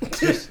 and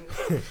just,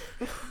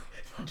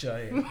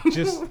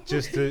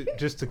 racism.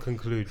 just to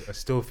conclude, I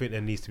still think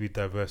there needs to be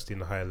diversity in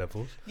the higher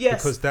levels.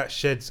 Yes. Because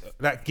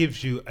that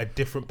gives you a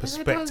different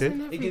perspective.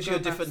 It gives you a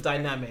different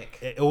dynamic.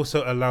 It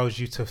also allows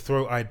you to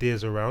throw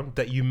ideas around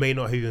that you may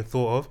not have even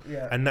thought of,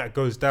 Yeah. and that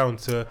goes down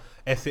to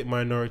ethnic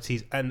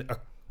minorities and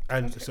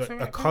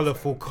a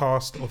colourful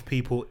cast of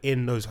people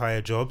in those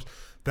higher jobs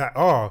that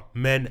are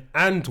men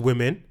and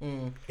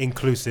women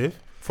inclusive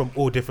from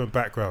all different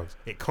backgrounds.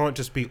 It can't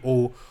just be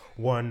all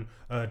one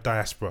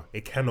diaspora.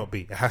 It cannot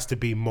be. It has to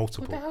be What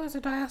multiple. the hell is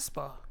a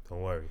diaspora?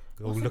 Don't worry.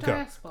 Go What's a look it up.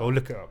 diaspora? Go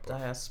look it up. Bro.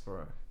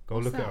 Diaspora. Go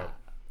What's look it that? up.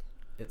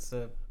 It's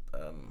a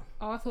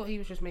Oh, I thought he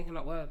was just making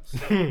up words.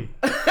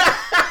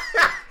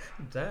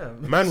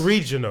 damn. Man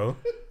reads, you know.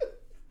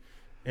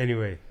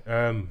 Anyway,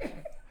 I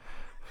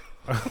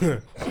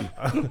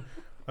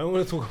don't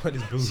want to talk about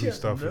this boohoo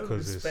stuff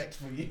because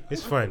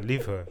it's fine.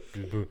 Leave her.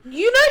 Boo.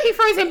 You know he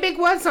throws in big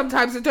words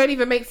sometimes that don't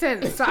even make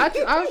sense. So I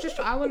thought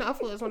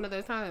it was one of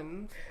those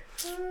times.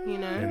 You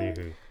know.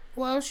 Anywho,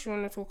 What else you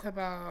want to talk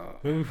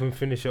about? maybe we can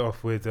finish it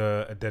off with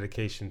a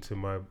dedication to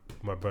my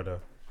brother.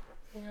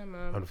 Yeah,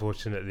 man.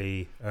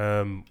 Unfortunately,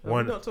 We're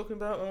one. not talking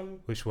about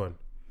Which one?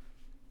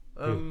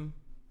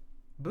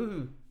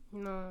 Boo.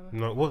 No.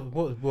 No.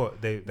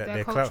 What? They're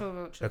They're clout. cultural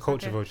vultures. They're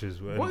culture okay. vultures.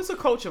 and What is a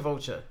culture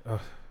vulture?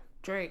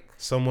 Drake.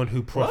 Someone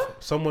who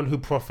What? someone who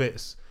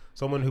profits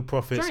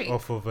Drake.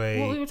 off of What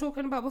we a were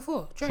talking about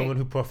before. Drake. someone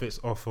who profits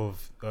off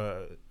of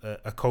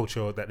a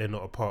culture that they're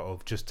not a part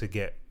of just to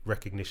get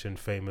recognition,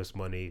 famous,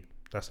 money.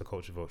 That's a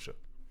culture vulture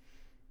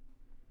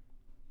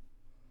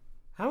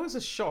How is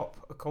a shop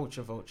a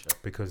culture vulture?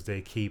 because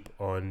they keep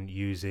on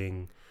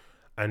using,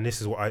 and this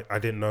is what I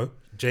didn't know.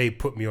 Jay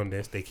put me on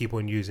this. They keep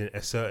on using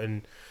a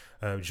certain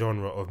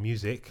genre of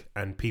music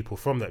and people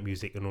from that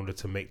music in order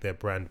to make their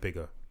brand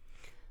bigger.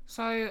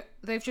 So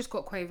they've just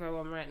got Quavo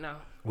on right now.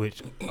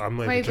 Which I'm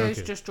not even Quavo's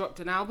joking. just dropped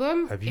an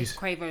album. Have you It's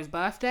Quavo's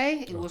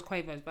birthday. It was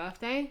Quavo's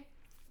birthday.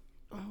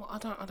 I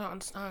don't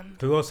understand.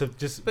 Who else have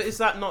just But is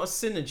that not a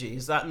synergy?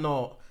 Is that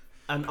not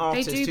an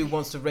artist do- who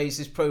wants to raise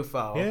his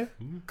profile? Yeah.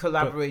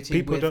 Collaborating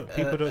People with don't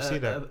see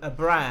that. a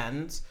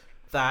brand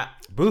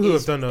that Boohoo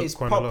is, have done is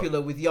quite a lot.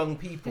 popular with young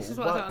people. This is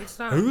what I Why- don't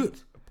understand. Who?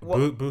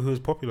 What- Boohoo is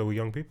popular with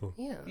young people.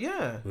 Yeah.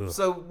 Yeah. Ugh.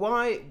 So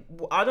why?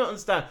 I don't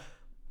understand.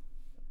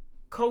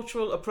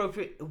 Cultural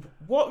appropriate.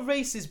 What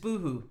race is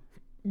Boohoo?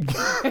 Do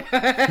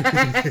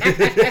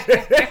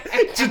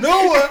you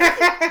know what?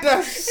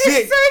 That's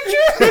sick.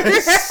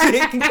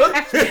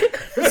 That's sick.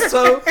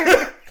 So,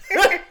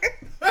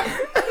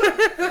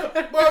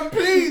 Man,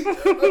 please,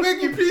 I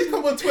beg you, please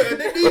come on Twitter.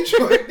 They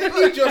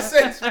need your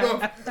sense, bro.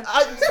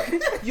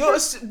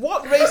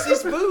 what race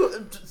is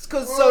Boo?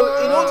 Because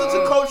so, in order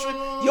to culture,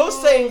 you're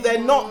saying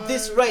they're not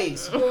this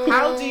race.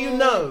 How do you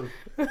know?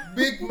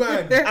 Big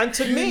man. And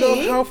to me,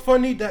 you know how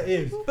funny that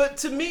is. but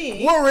to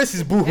me, What race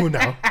is Boohoo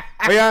now?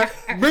 Oh yeah,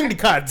 bring the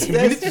cards. We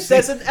need to see.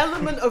 there's an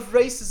element of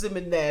racism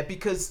in there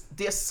because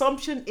the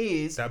assumption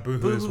is That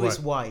Boohoo is is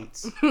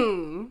white.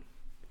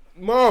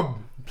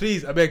 Mom,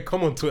 please, I beg,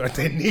 come on Twitter.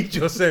 They need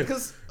your sense.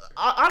 Because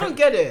I don't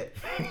get it.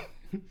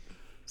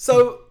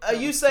 So are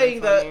you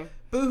saying funny. that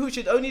Boohoo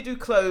should only do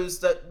clothes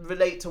that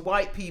relate to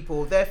white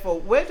people?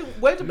 Therefore, where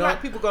do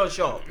black people go and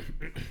shop?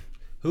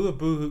 Who are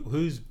Boohoo?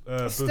 Who's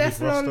Boohoo's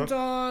Stefflon roster?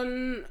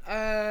 Don.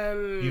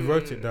 You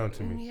wrote it down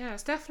to me. Yeah,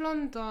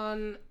 Stefflon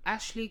Don,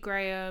 Ashley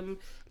Graham,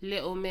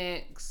 Little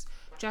Mix,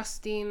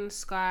 Justine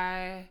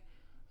Skye,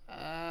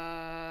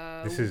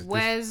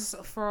 Wes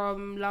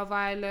from Love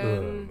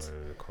Island,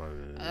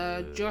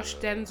 Josh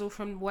Denzel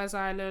from Wes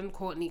Island,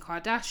 Kourtney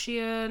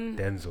Kardashian.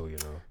 Denzel, you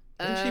know.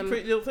 Did she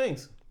Pretty Little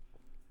Things?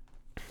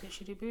 Did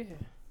she do Boohoo?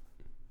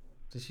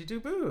 Did she do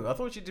Boohoo? I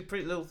thought she did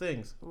Pretty Little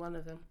Things. One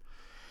of them.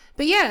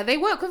 But yeah, they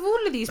work with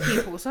all of these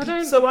people, so I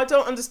don't. So I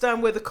don't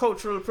understand where the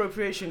cultural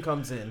appropriation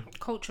comes in.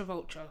 Culture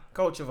vulture.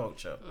 Culture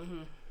vulture.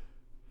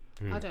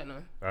 I don't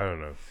know. I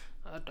don't know.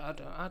 I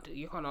don't.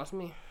 You can't ask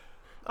me.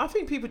 I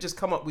think people just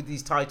come up with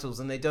these titles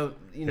and they don't,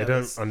 you know, They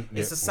don't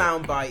it's a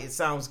sound bite. It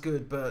sounds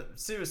good, but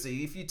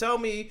seriously, if you tell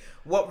me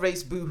what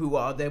race Boohoo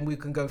are, then we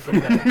can go from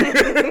there.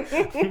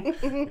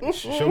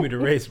 Show me the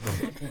race, bro.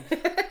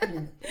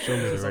 Show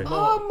me the race.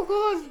 Oh my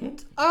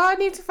god! I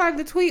need to find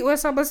the tweet where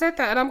someone said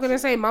that, and I'm gonna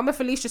say, "Mama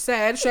Felicia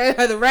said, show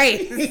her the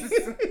race."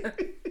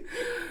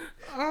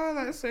 Oh,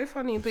 that's so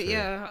funny. But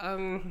yeah,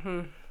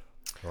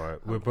 All right,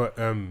 but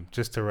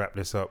just to wrap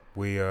this up,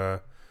 we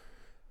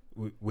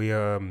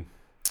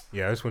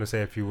yeah, I just want to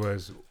say a few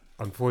words.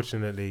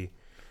 Unfortunately,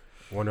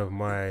 one of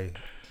my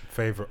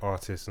favorite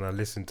artists, and I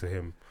listened to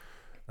him,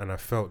 and I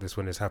felt this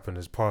when this happened,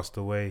 has passed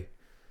away.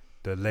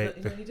 No,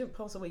 he didn't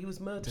pass away. He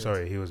was murdered.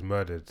 Sorry, he was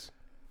murdered.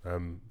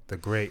 The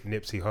great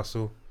Nipsey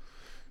Hussle,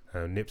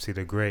 Nipsey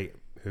the Great,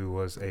 who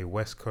was a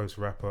West Coast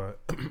rapper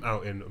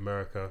out in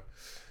America.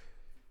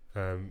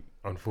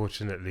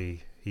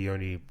 Unfortunately, he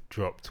only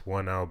dropped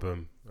one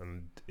album,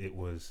 and it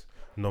was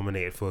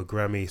nominated for a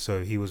Grammy.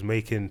 So he was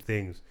making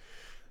things.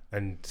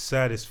 And the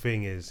saddest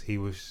thing is he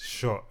was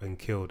shot and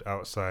killed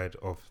outside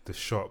of the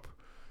shop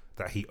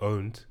that he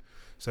owned.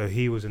 So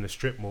he was in a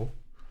strip mall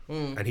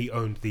and he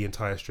owned the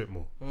entire strip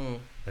mall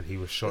and he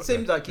was shot. It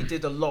seemed like he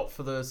did a lot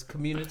for the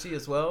community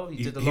as well.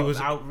 He did a lot of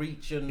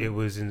outreach and it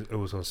was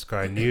on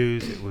Sky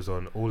News, it was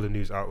on all the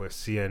news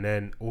outlets,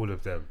 CNN, all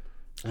of them.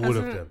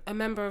 A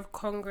member of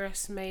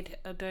Congress made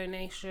a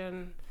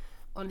donation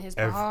on his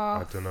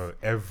behalf. I don't know,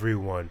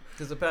 everyone.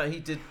 Because apparently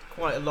he did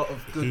quite a lot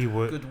of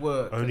good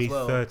work. Only as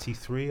well.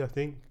 33, I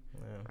think.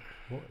 Yeah.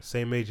 What?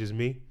 Same age as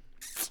me.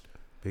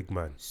 Big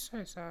man.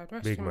 So sad.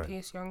 Rest Big in man.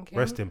 peace, young king.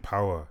 Rest in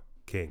power,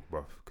 King,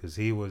 bruv. Because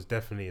he was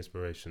definitely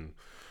inspiration.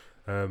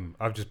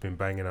 I've just been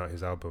banging out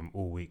his album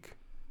all week,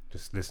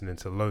 just listening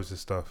to loads of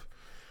stuff.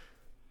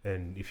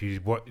 And if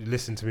you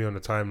listen to me on the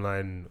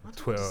timeline,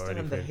 Twitter or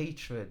anything, the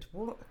hatred.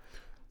 What?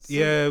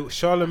 Yeah,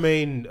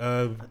 Charlemagne.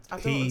 I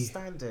don't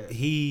understand it.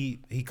 He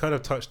kind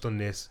of touched on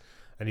this,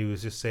 and he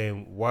was just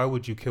saying, why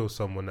would you kill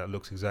someone that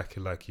looks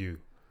exactly like you?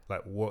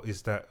 Like, what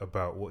is that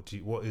about?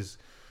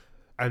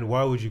 And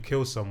why would you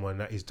kill someone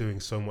that is doing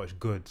so much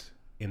good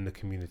in the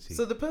community?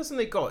 So the person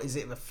they got, is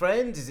it a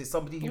friend? Is it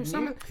somebody who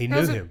knew? He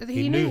knew him.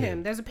 He knew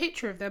him. There's a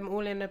picture of them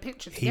all in a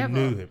picture He together.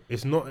 knew him.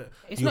 It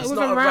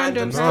wasn't a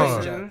random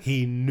stranger.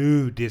 He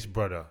knew this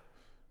brother.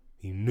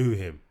 He knew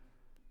him.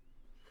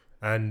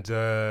 And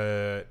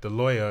the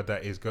lawyer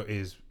that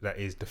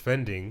is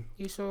defending.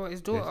 You saw his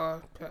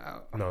daughter put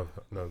out. No.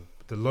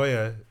 The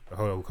lawyer.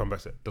 Hold on, we'll come back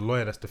to that. The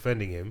lawyer that's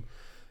defending him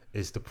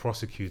is the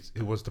prosecutor.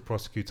 Who was the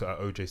prosecutor at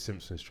O.J.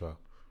 Simpson's trial?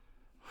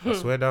 I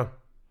swear down,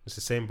 it's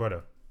the same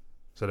brother.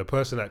 So the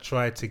person that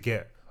tried to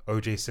get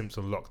O.J.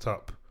 Simpson locked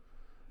up,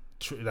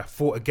 that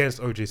fought against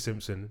O.J.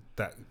 Simpson,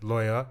 that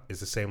lawyer is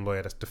the same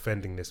lawyer that's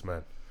defending this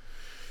man.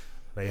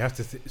 Now you have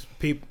to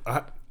you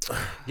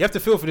have to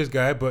feel for this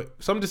guy, but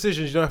some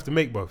decisions you don't have to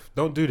make, bruv.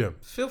 Don't do them.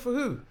 Feel for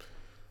who?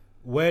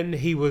 When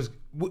he was...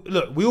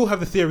 Look, we all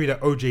have the theory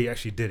that OJ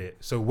actually did it.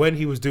 So when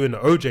he was doing the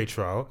OJ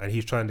trial and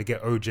he's trying to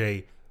get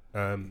OJ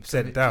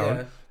sent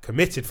down,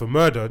 committed for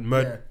murder,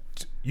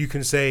 you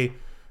can say,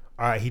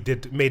 he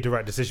made the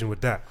right decision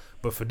with that.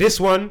 But for this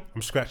one,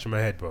 I'm scratching my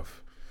head, bruv.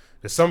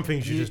 There's some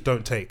things you just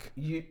don't take.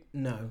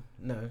 No.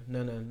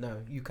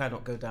 You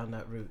cannot go down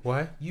that route.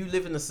 Why? You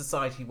live in a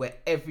society where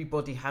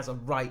everybody has a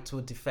right to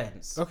a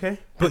defense. Okay.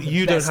 But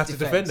you don't have to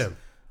defend them.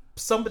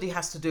 Somebody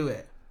has to do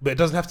it. But it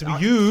doesn't have to be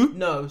you.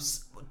 No,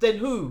 Then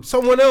who?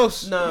 Someone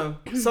else. No,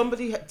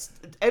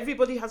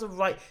 everybody has a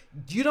right.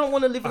 You don't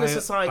want to live in a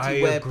society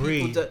I where agree.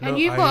 people don't. And No,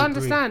 you've I got to agree.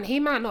 understand, he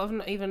might not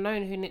have even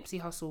known who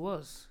Nipsey Hussle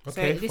was.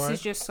 Okay, so this fine.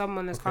 is just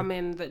someone that's come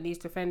in that needs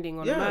defending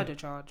on Yeah. a murder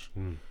charge.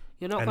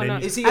 You're not And gonna.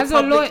 then- Is he as a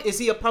public? lawyer, Is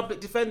he a public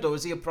defender or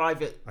is he a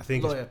private I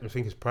think lawyer?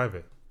 it's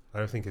private. I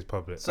don't think it's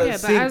public. So- yeah, I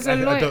but think- as a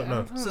lawyer, I don't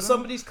know. So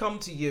somebody's come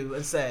to you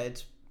and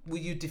said, "Will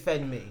you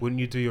defend me?" Wouldn't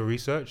you do your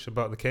research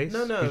about the case?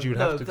 No. Because you'd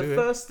have to The do it.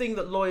 first thing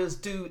that lawyers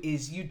do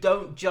is you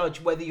don't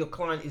judge whether your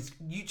client is.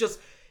 You just,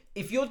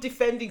 if you're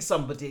defending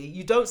somebody,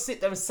 you don't sit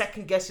there and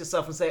second guess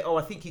yourself and say, "Oh,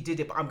 I think he did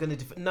it, but I'm going to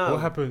defend." No. What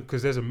happened?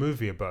 Because there's a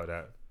movie about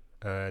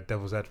that,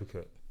 Devil's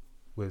Advocate,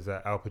 with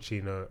Al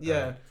Pacino.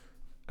 Yeah.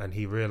 And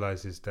he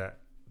realizes that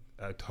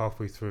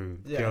halfway through,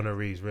 Yeah. Keanu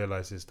Reeves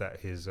realizes that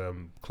his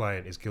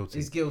client is guilty.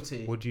 He's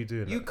guilty. What do you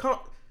do? In You that?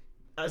 can't.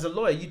 As a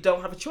lawyer, you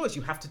don't have a choice.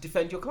 You have to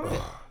defend your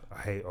client.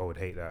 I would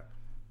hate that.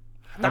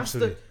 That's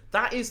Absolutely.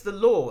 that is the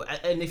law.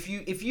 And if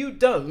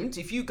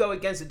you go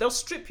against it, they'll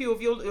strip you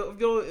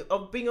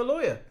of being a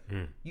lawyer.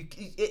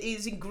 It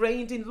is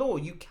ingrained in law.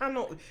 You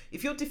cannot.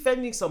 If you're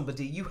defending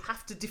somebody, you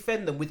have to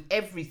defend them with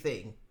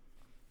everything.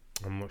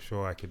 I'm not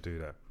sure I could do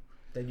that.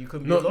 Then you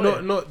can be a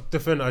lawyer. Not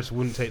defend. I just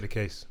wouldn't take the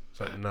case. It's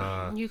like,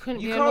 nah. you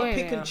couldn't You be a can't lawyer.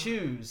 pick and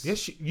choose.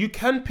 Yes, you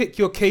can pick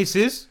your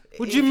cases.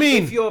 What do you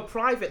mean? If you're a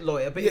private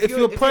lawyer, but If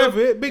you're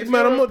private, big if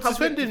man, you're I'm a not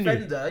public defending you.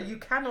 defender, you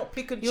cannot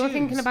pick and You're choose.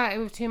 thinking about it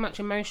with too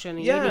much emotion.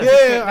 And Yeah. you need to Yeah,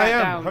 put I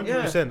that am. down.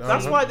 100%.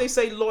 That's why they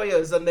say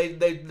lawyers, and they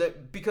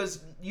because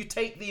you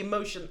take the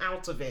emotion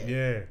out of it.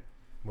 Yeah.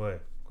 Boy,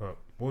 what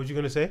was you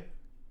gonna say?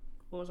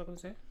 What was I going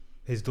to say?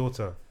 His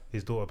daughter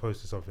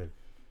posted something.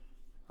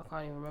 I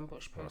can't even remember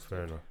what she Oh, posted.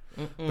 fair enough.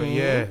 But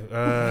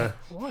yeah,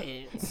 What?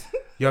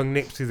 young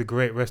Nipsey the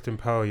Great, rest in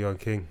power, young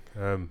king.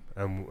 And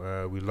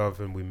we love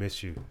and we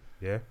miss you.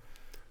 Yeah.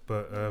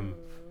 But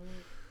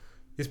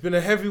it's been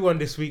a heavy one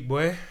this week,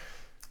 boy.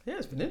 Yeah,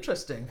 it's been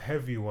interesting.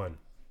 Heavy one.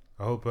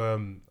 I hope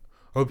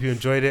you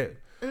enjoyed it.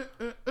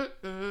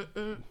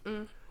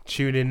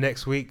 Tune in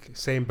next week,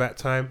 same bat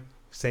time,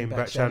 same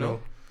bat channel.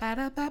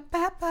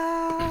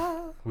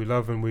 Ba-da-ba-ba-ba. We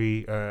love and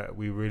we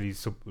really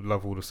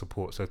love all the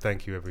support. So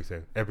thank you,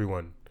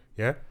 everyone.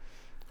 Yeah.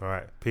 All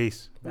right.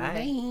 Peace. Bye.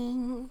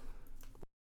 Bye.